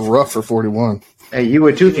 he looks rough for 41. Hey, you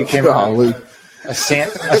would too if you came out Golly. a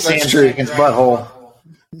sand dragon's butthole.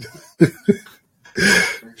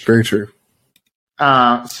 Very true.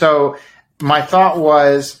 So my thought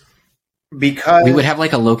was because we would have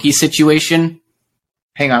like a Loki situation.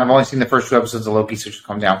 Hang on, I've only seen the first 2 episodes of Loki, so just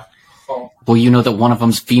calm down. Well, you know that one of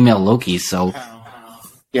them's female Loki, so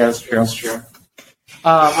yeah, that's true.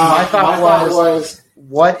 My thought was.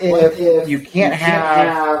 What if you can't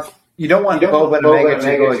have... You don't want Boba and Omega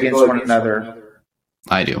to go against one another.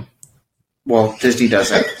 I do. Well, Disney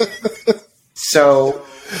doesn't. So,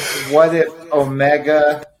 what if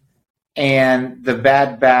Omega and the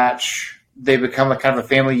Bad Batch, they become a kind of a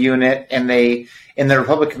family unit, and they, in the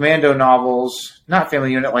Republic Commando novels, not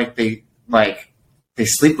family unit, they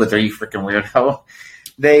sleep with her, you freaking weirdo.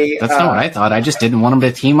 That's not what I thought. I just didn't want them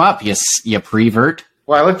to team up, you prevert.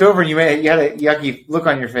 Well, I looked over and you had a yucky look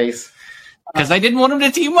on your face. Because I didn't want them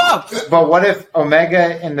to team up. But what if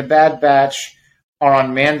Omega and the Bad Batch are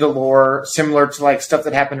on Mandalore, similar to like stuff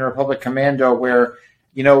that happened in Republic Commando, where,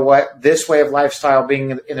 you know what, this way of lifestyle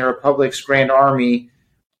being in the Republic's Grand Army,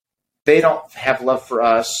 they don't have love for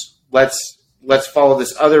us. Let's follow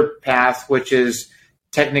this other path, which is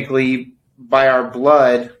technically by our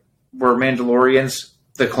blood, we're Mandalorians.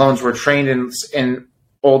 The clones were trained in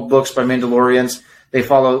old books by Mandalorians. They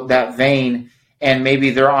follow that vein, and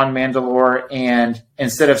maybe they're on Mandalore, and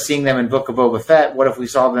instead of seeing them in Book of Boba Fett, what if we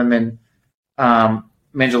saw them in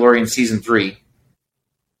Mandalorian Season 3?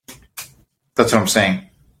 That's what I'm saying.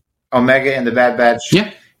 Omega and the Bad Batch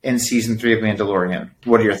in Season 3 of Mandalorian.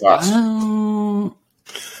 What are your thoughts?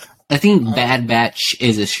 I think Bad Batch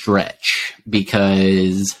is a stretch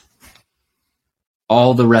because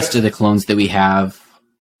all the rest of the clones that we have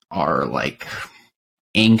are like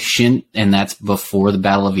ancient, and that's before the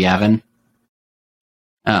Battle of Yavin.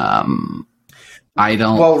 I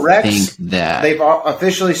don't think that they've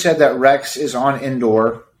officially said that Rex is on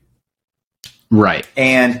Endor, right?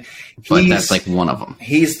 And but that's like one of them.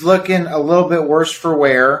 He's looking a little bit worse for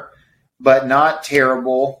wear, but not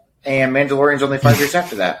terrible. And Mandalorian's only 5 years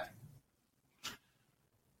after that.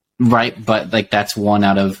 Right, but like that's one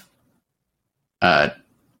out of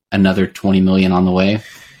another 20 million on the way.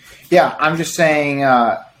 Yeah, I'm just saying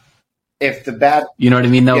if the bad... You know what I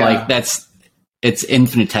mean, though? Yeah. Like, it's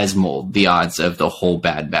infinitesimal, the odds of the whole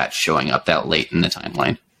Bad Batch showing up that late in the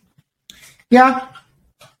timeline. Yeah.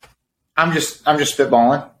 I'm just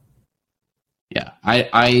spitballing. Yeah,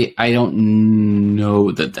 I don't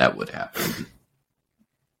know that would happen.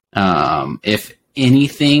 If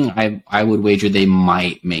anything, I would wager they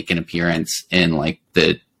might make an appearance in like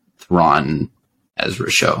the Thrawn Ezra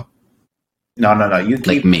show. No. You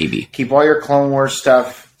keep all your Clone Wars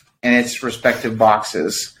stuff in its respective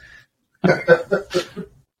boxes.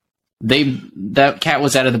 That cat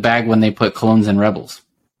was out of the bag when they put clones in Rebels.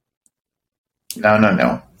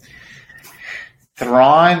 No.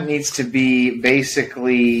 Thrawn needs to be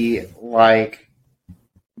basically like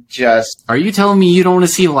just... Are you telling me you don't want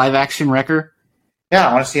to see live action Wrecker? Yeah,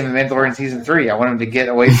 I want to see him in Mandalorian Season 3. I want him to get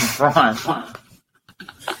away from Thrawn.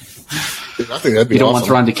 Dude, I think that'd be You don't awesome. want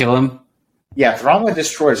Thrawn to kill him? Yeah, Thrawn would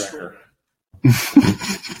destroy Wrecker.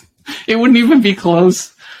 It wouldn't even be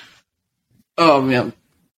close. Oh, man.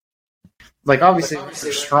 Like, obviously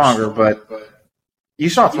they're stronger, but you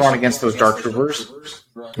saw Thrawn against those Dark Troopers.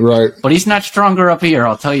 Right. But he's not stronger up here,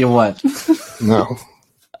 I'll tell you what. No.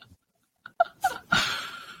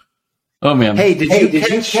 Oh, man. Hey, did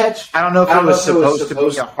you catch? I don't know if it was supposed to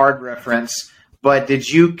be a hard reference, but did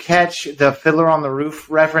you catch the Fiddler on the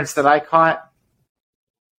Roof reference that I caught?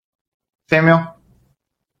 Samuel?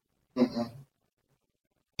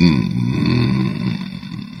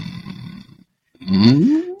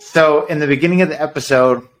 So, in the beginning of the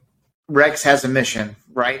episode, Rex has a mission,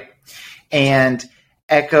 right? And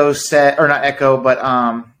Echo said, or not Echo, but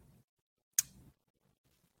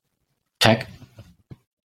Tech.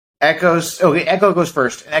 Echo goes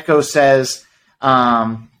first, and Echo says,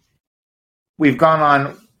 "We've gone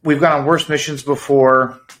on worse missions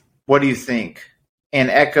before. What do you think?" And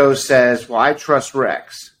Echo says, "Well, I trust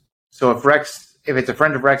Rex. So if it's a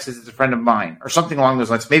friend of Rex's, it's a friend of mine," or something along those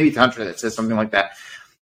lines. Maybe it's Hunter that says something like that.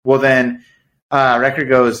 Well, then Wrecker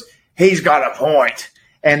goes, "He's got a point."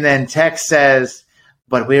 And then Tech says,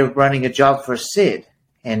 "But we're running a job for Sid,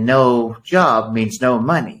 and no job means no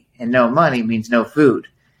money, and no money means no food."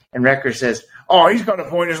 And Wrecker says, "Oh, he's got a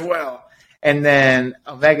point as well." And then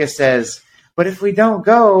Omega says, "But if we don't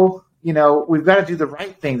go, we've got to do the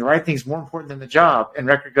right thing. The right thing's more important than the job." And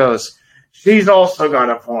Wrecker goes, "She's also got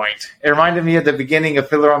a point." It reminded me of the beginning of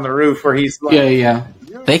Fiddler on the Roof where he's like, Yeah.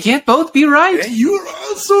 They can't both be right. "And you're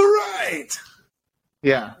also right."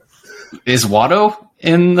 Yeah. Is Watto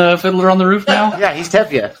in the Fiddler on the Roof now? Yeah, he's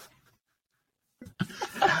Tevye.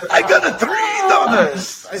 "I got a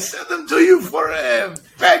 $3. I sent them to you for a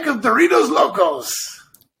bag of Doritos Locos."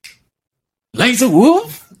 Laser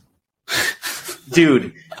Wolf?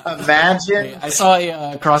 Dude, imagine. I saw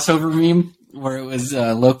a crossover meme where it was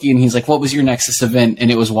Loki and he's like, "What was your Nexus event?"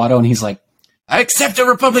 And it was Watto and he's like, "I accept the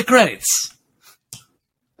Republic credits."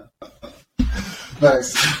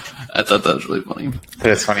 Nice. I thought that was really funny.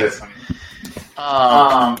 That's funny.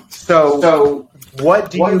 So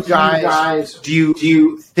what do you guys do?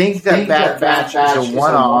 You think that Bad Batch is a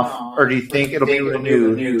one-off, or do you think it'll be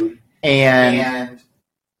renewed? And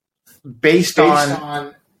based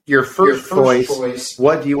on your first choice,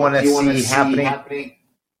 what do you want to see happening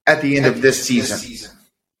at the end of this season?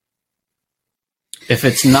 If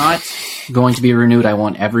it's not going to be renewed, I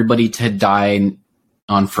want everybody to die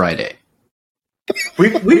on Friday. We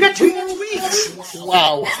got 2 more weeks.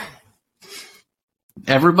 Wow.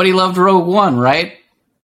 Everybody loved Rogue One, right?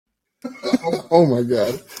 Oh my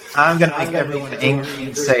god! I'm gonna make everyone angry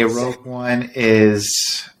and say Rogue One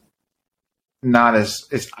is not as.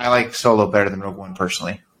 I like Solo better than Rogue One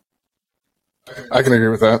personally. I can agree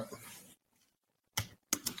with that.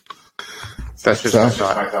 That's just my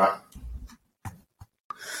thought.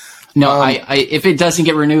 No, I if it doesn't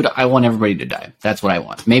get renewed, I want everybody to die. That's what I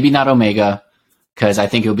want. Maybe not Omega, because I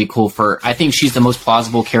think it would be cool I think she's the most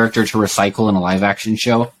plausible character to recycle in a live action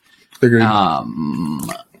show. Agreed.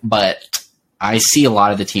 But I see a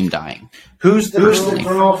lot of the team dying. Who's the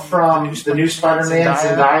girl from the new Spider-Man?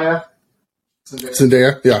 Zendaya?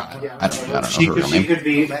 Zendaya? Yeah. I don't know her real She name. could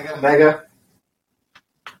be Mega.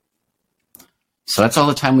 So that's all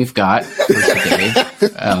the time we've got for today. Yeah,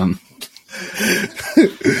 I don't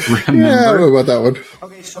Remember, know about that one.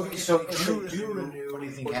 Okay, so you renew. What do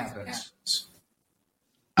you think happens?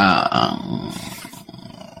 I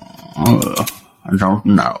don't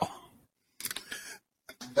know.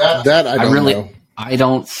 That I don't know.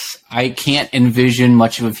 I can't envision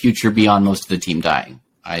much of a future beyond most of the team dying.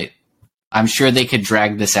 I'm sure they could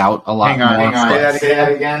drag this out a lot more. Hang on. Say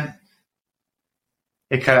that again.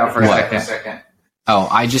 It cut out for a second. Oh,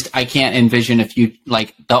 I can't envision the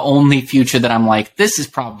only future that I'm like, this is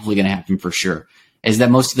probably going to happen for sure, is that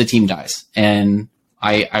most of the team dies. And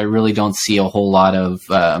I really don't see a whole lot of,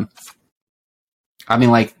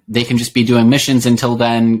 they can just be doing missions until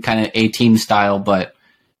then, kind of A-team style, but,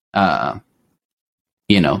 all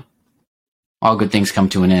good things come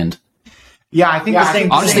to an end. Yeah, I think the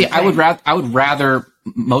same. Honestly, I would rather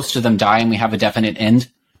most of them die and we have a definite end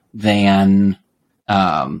than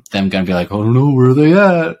them going to be like, oh no, where are they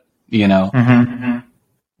at? Mm-hmm.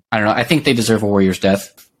 I don't know. I think they deserve a warrior's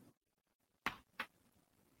death.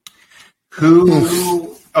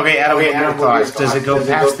 Who? Okay, Adam, thoughts. Does it go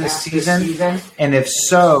past this season? And if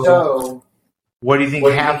so, what do you think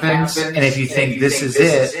happens? And if you think this is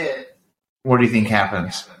it, what do you think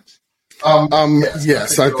happens?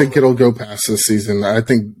 Yes, I think it'll go past this season. I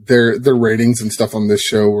think their ratings and stuff on this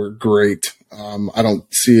show were great. I don't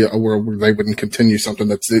see a world where they wouldn't continue something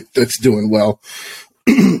that's doing well.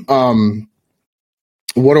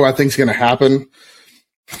 What do I think is going to happen?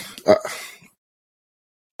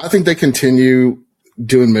 I think they continue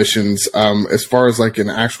doing missions. As far as like an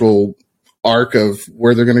actual arc of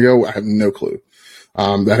where they're going to go, I have no clue.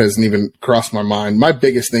 That hasn't even crossed my mind. My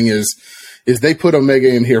biggest thing is they put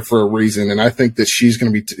Omega in here for a reason, and I think that she's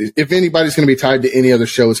going to be. If anybody's going to be tied to any other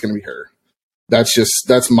show, it's going to be her.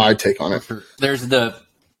 That's my take on it. There's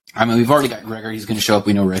we've already got Gregor. He's going to show up.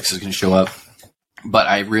 We know Rex is going to show up, but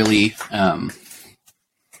I really, I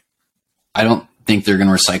don't think they're going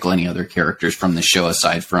to recycle any other characters from the show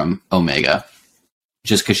aside from Omega,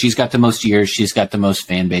 just because she's got the most years, she's got the most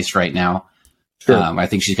fan base right now. Sure. I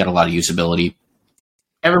think she's got a lot of usability.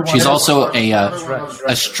 She's also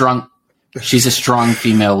a strong. She's a strong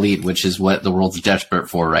female lead, which is what the world's desperate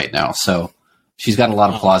for right now. So she's got a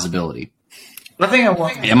lot of plausibility.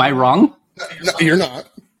 Am I wrong? No, you're not.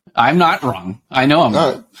 I'm not wrong. I know I'm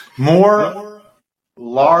not. More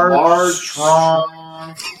large,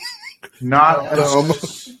 strong, not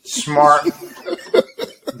as smart,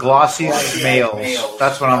 glossy males.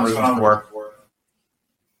 That's what I'm rooting for.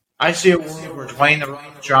 I see a world where Dwayne The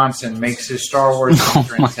Rock Johnson makes his Star Wars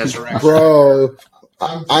entrance as a Rex. Bro,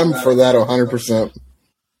 I'm for that 100%.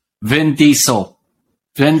 Vin Diesel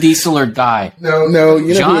or die. No,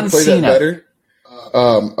 you know John who would play Cena. that better?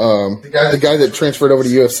 The guy that transferred over to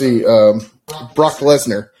UFC, Brock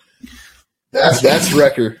Lesnar. That's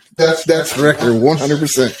Wrecker. That's Wrecker,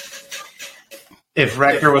 100%. If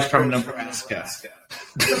Wrecker was from Nebraska.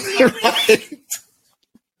 Right.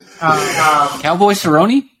 Cowboy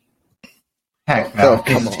Cerrone? Heck no, Oh,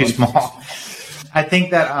 come he's too small. I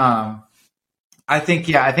think that I think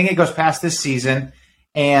it goes past this season,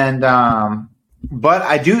 and but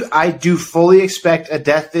I do fully expect a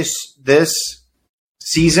death this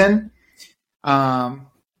season. Let's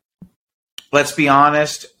be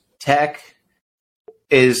honest, Tech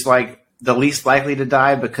is like the least likely to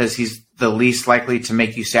die because he's the least likely to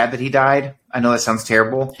make you sad that he died. I know that sounds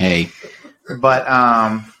terrible. Hey,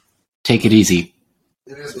 but take it easy.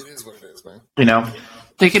 It is what it is, man. you know,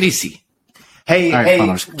 Take it easy. hey, All right, fine,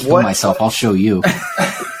 I'll just kill myself. I'll show you.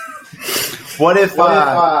 What if?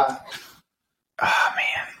 Oh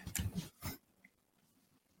man,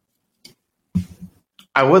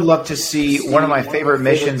 I would love to see one of my favorite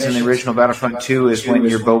missions in the original Battlefront 2 is when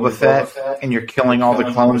you're Boba Fett and you're killing all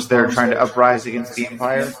the clones that are trying to uprise against the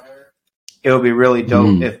Empire. It would be really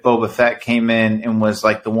dope if Boba Fett came in and was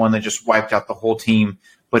like the one that just wiped out the whole team,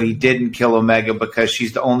 but he didn't kill Omega because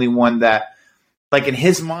she's the only one that Like in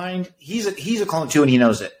his mind, he's a clone too, and he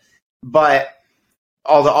knows it. But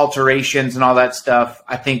all the alterations and all that stuff,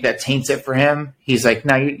 I think that taints it for him. He's like,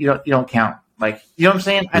 no, you don't count. Like, you know what I'm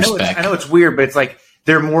saying? I know it's weird, but it's like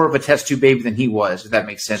they're more of a test tube baby than he was. If that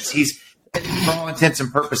makes sense. He's, for all intents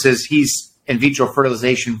and purposes, he's in vitro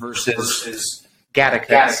fertilization versus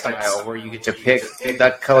Gattaca style, where you get to pick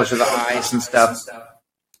the colors of the eyes and stuff.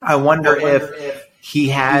 I wonder if he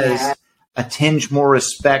has a tinge more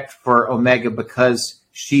respect for Omega because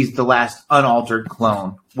she's the last unaltered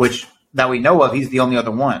clone, which that we know of, he's the only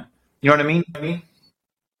other one. You know what I mean?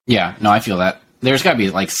 Yeah, no, I feel that. There's got to be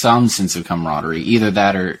like some sense of camaraderie. Either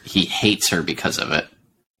that or he hates her because of it.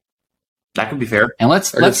 That could be fair. And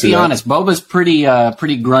let's be honest, Boba's pretty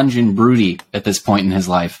grunge and broody at this point in his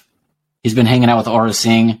life. He's been hanging out with Aurra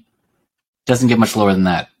Sing. Doesn't get much lower than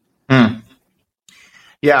that.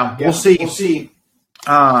 Yeah, we'll see.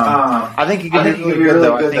 I think it could be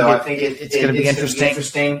really good, though. I think it's going to be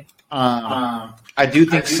interesting. I do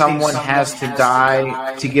think someone has to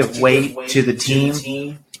die to give weight to the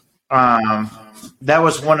team. That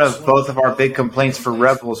was one of both of our big complaints for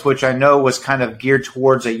Rebels, which I know was kind of geared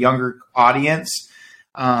towards a younger audience.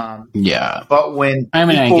 Yeah. But when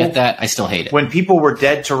I get that. I still hate it. When people were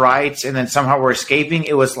dead to rights and then somehow were escaping,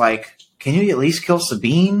 it was like, can you at least kill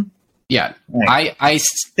Sabine? Yeah. Like, I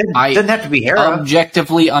doesn't have to be Hera.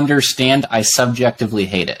 Objectively understand. I subjectively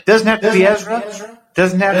hate it. Doesn't have to be Ezra.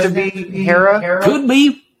 Doesn't have to be Hera. Could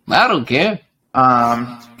be. I don't care.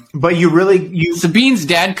 But Sabine's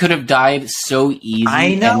dad could have died so easy,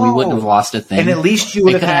 I know. And we wouldn't have lost a thing. And at least you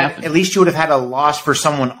would have had a loss for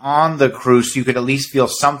someone on the crew, so you could at least feel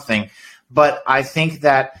something. But I think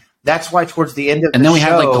that's why towards the end of and then we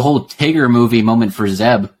had like the whole Tigger movie moment for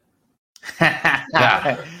Zeb.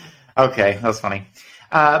 Yeah. Okay, that was funny.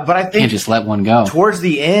 But I think can't just let one go. Towards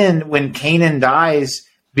the end, when Kanan dies,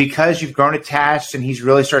 because you've grown attached and he's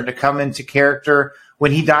really starting to come into character.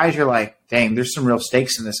 When he dies, you're like, dang, there's some real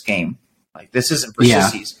stakes in this game. Like, this isn't for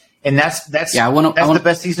sissies. And that's the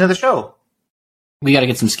best season of the show. We got to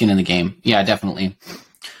get some skin in the game. Yeah, definitely.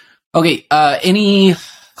 Okay, any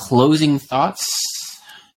closing thoughts,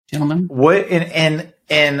 gentlemen? What in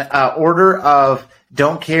order of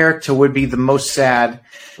don't care to would be the most sad,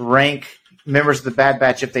 rank members of the Bad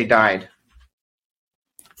Batch if they died?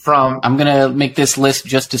 I'm going to make this list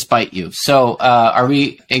just to spite you. So, are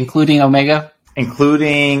we including Omega?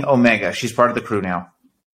 Including Omega. She's part of the crew now.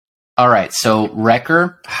 All right. So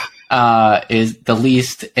Wrecker is the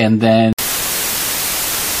least, and then...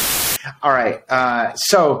 All right.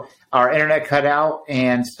 So our internet cut out,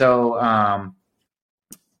 and so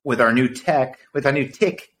with our new tick,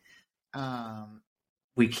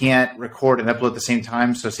 we can't record and upload at the same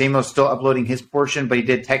time. So Samo's still uploading his portion, but he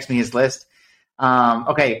did text me his list.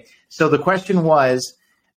 Okay. So the question was,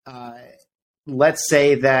 let's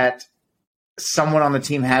say that someone on the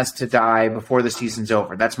team has to die before the season's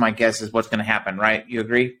over. That's my guess is what's going to happen, right? You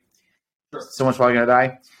agree? Sure. Someone's probably going to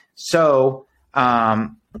die. So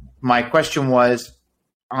my question was,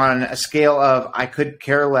 on a scale of I could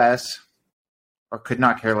care less or could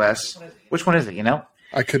not care less, which one is it, you know?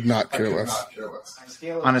 I could not care less.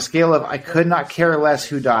 On a scale of I could not care less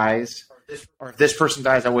who dies, or if this person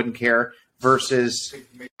dies, I wouldn't care, versus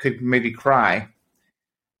could maybe cry,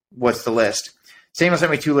 what's the list? Samuel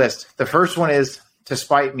sent me two lists. The first one is to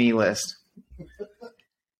spite me list.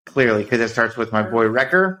 Clearly, because it starts with my boy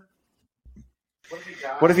Wrecker.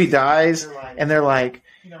 What if he dies and they're like,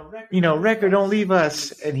 you know, Wrecker, don't leave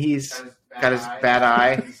us. And he's got his bad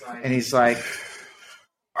eye and he's like,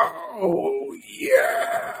 oh,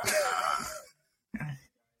 yeah. And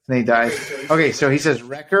then he dies. Okay, so he says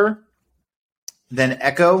Wrecker, then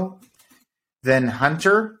Echo, then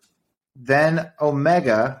Hunter, then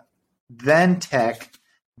Omega, then Tech,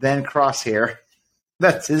 then Crosshair.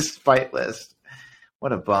 That's his spite list.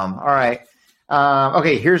 What a bum. All right.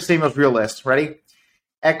 Okay, here's Samuel's real list. Ready?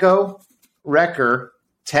 Echo, Wrecker,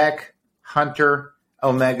 Tech, Hunter,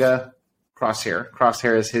 Omega, Crosshair.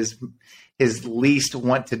 Crosshair is his least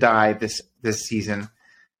want to die this season.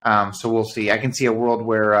 So we'll see. I can see a world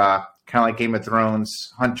where kind of like Game of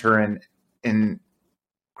Thrones, Hunter and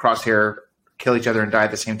Crosshair kill each other and die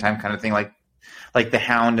at the same time, kind of thing, like the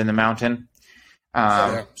Hound in the Mountain.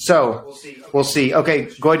 So we'll see. Okay,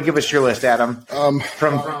 go ahead and give us your list, Adam.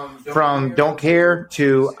 From don't care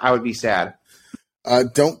to I would be sad.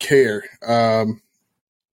 Don't care.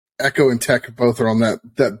 Echo and Tech both are on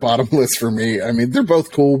that bottom list for me. I mean, they're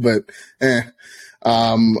both cool, but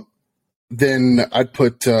then I'd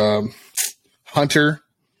put Hunter,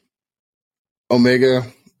 Omega,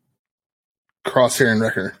 Crosshair, and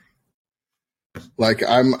Wrecker. Like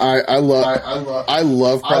I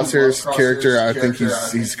love Crosshair's character. I think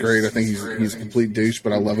he's great. I think he's a complete douche,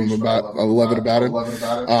 but I love it about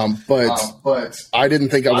him. But I didn't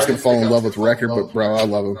think I was going to fall in love with Wrecker, but bro, I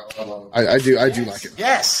love him. I do like him.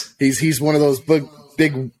 Yes, he's one of those big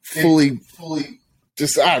fully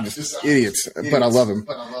just idiots, but I love him.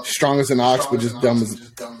 Strong as an ox, but just dumb as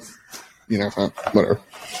whatever.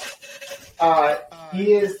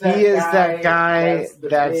 He is that guy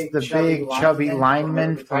that's the big chubby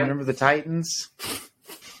lineman from Remember the Titans.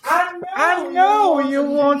 I know you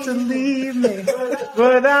want to leave me,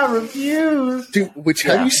 but I refuse. Dude,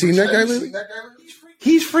 have you seen that guy lately?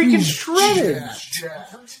 He's freaking shredded.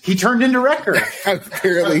 He turned into Wrecker.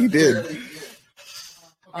 Apparently he did.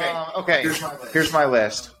 Okay, here's my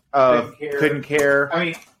list. Couldn't care. I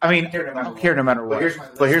mean, I don't care no matter what.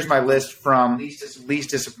 But here's my list from least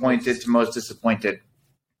disappointed to most disappointed.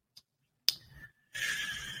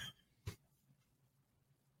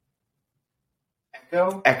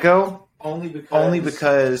 Echo. Only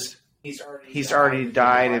because he's already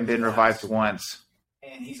died and been revived once.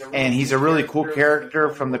 And he's a really cool character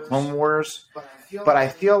from the Clone Wars. But I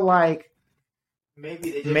feel like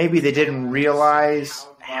maybe they didn't realize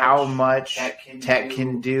how much Tech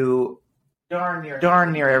can do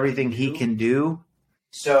darn near everything he can do.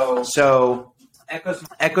 So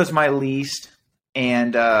Echo's my least,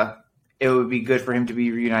 and it would be good for him to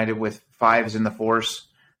be reunited with Fives in the Force.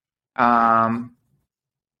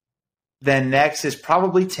 Then next is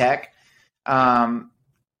probably Tech.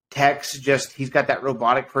 Tech's he's got that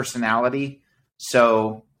robotic personality,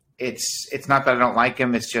 so it's not that I don't like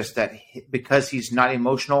him. It's just that because he's not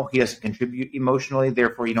emotional, he doesn't contribute emotionally.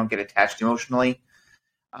 Therefore, you don't get attached emotionally.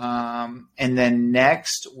 And then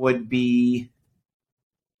next would be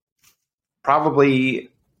probably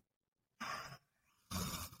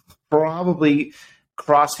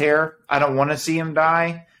Crosshair. I don't want to see him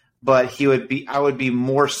die, but I would be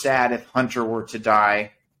more sad if Hunter were to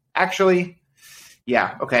die. Actually,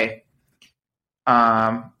 yeah, okay.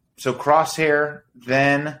 So Crosshair,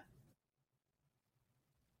 then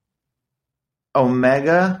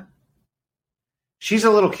Omega. She's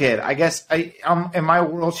a little kid. I guess in my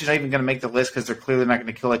world, she's not even going to make the list because they're clearly not going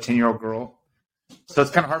to kill a 10-year-old girl. So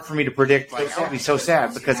it's kind of hard for me to predict. Like, I would be so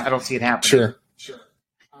sad because I don't see it happening. Sure.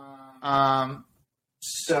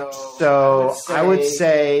 So I would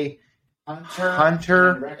say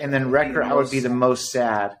Hunter and then Wrecker. I would be the most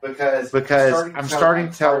sad because I'm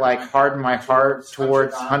starting to like harden my heart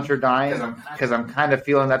towards Hunter dying because I'm kind of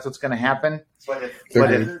feeling that's what's going to happen. But if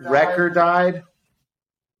Wrecker died,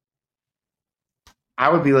 I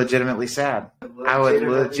would be legitimately sad. I would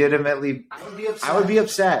be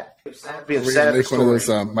upset. I'd be upset. Make one of those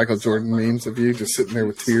Michael Jordan memes of you just sitting there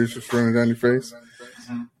with tears just running down your face.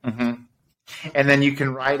 Mm-hmm. And then you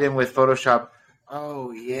can write in with Photoshop,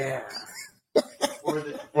 "Oh yeah,"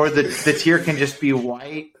 or the tear can just be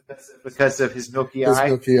white because of his milky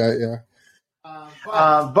eye.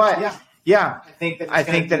 Yeah. I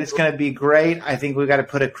think that it's going to be great. I think we've got to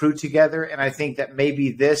put a crew together, and I think that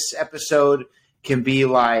maybe this episode can be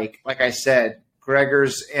like I said,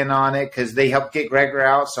 Gregor's in on it because they helped get Gregor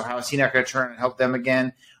out. So how is he not going to turn and help them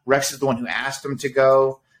again? Rex is the one who asked him to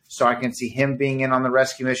go, so I can see him being in on the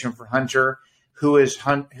rescue mission for Hunter. Who is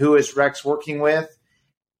Rex working with?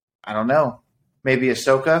 I don't know. Maybe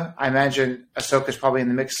Ahsoka. I imagine Ahsoka's probably in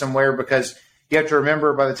the mix somewhere because you have to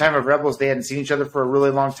remember by the time of Rebels, they hadn't seen each other for a really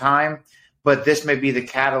long time. But this may be the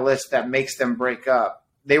catalyst that makes them break up.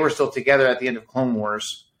 They were still together at the end of Clone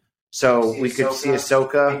Wars. So we could see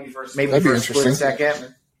Ahsoka maybe for a split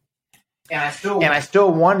second. And I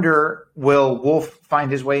still wonder, will Wolf find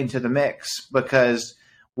his way into the mix? Because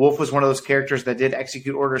Wolf was one of those characters that did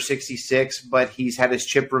execute Order 66, but he's had his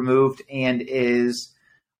chip removed and is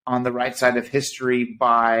on the right side of history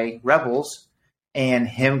by Rebels. And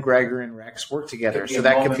him, Gregor, and Rex work together. So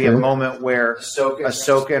that could be a moment where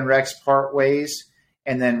Ahsoka and Rex part ways,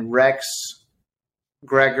 and then Rex,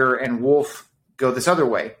 Gregor, and Wolf go this other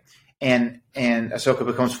way. And Ahsoka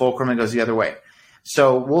becomes Fulcrum and goes the other way.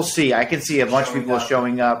 So we'll see. I can see a bunch of people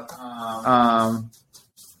showing up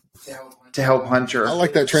to help Hunter. I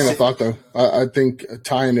like that train of thought, though. I think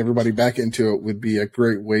tying everybody back into it would be a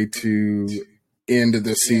great way to end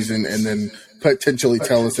this season and then potentially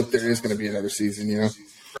tell us if there is going to be another season, you know?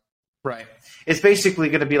 Right. It's basically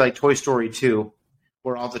going to be like Toy Story 2,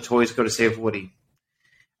 where all the toys go to save Woody.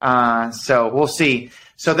 So we'll see.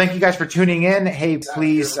 So thank you guys for tuning in. Hey,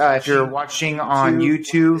 please, if you're watching on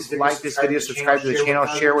YouTube, like this video, subscribe to the channel,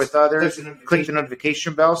 share with others, click the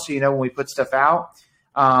notification bell so you know when we put stuff out.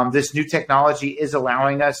 This new technology is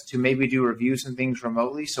allowing us to maybe do reviews and things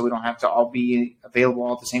remotely, so we don't have to all be available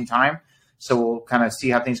all at the same time. So we'll kind of see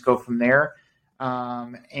how things go from there.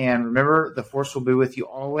 And remember, the Force will be with you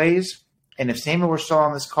always. And if Samuel were still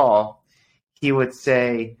on this call, he would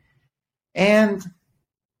say, and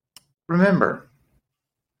remember,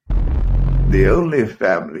 the only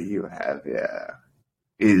family you have here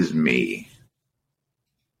is me.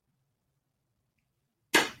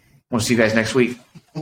 We'll see you guys next week.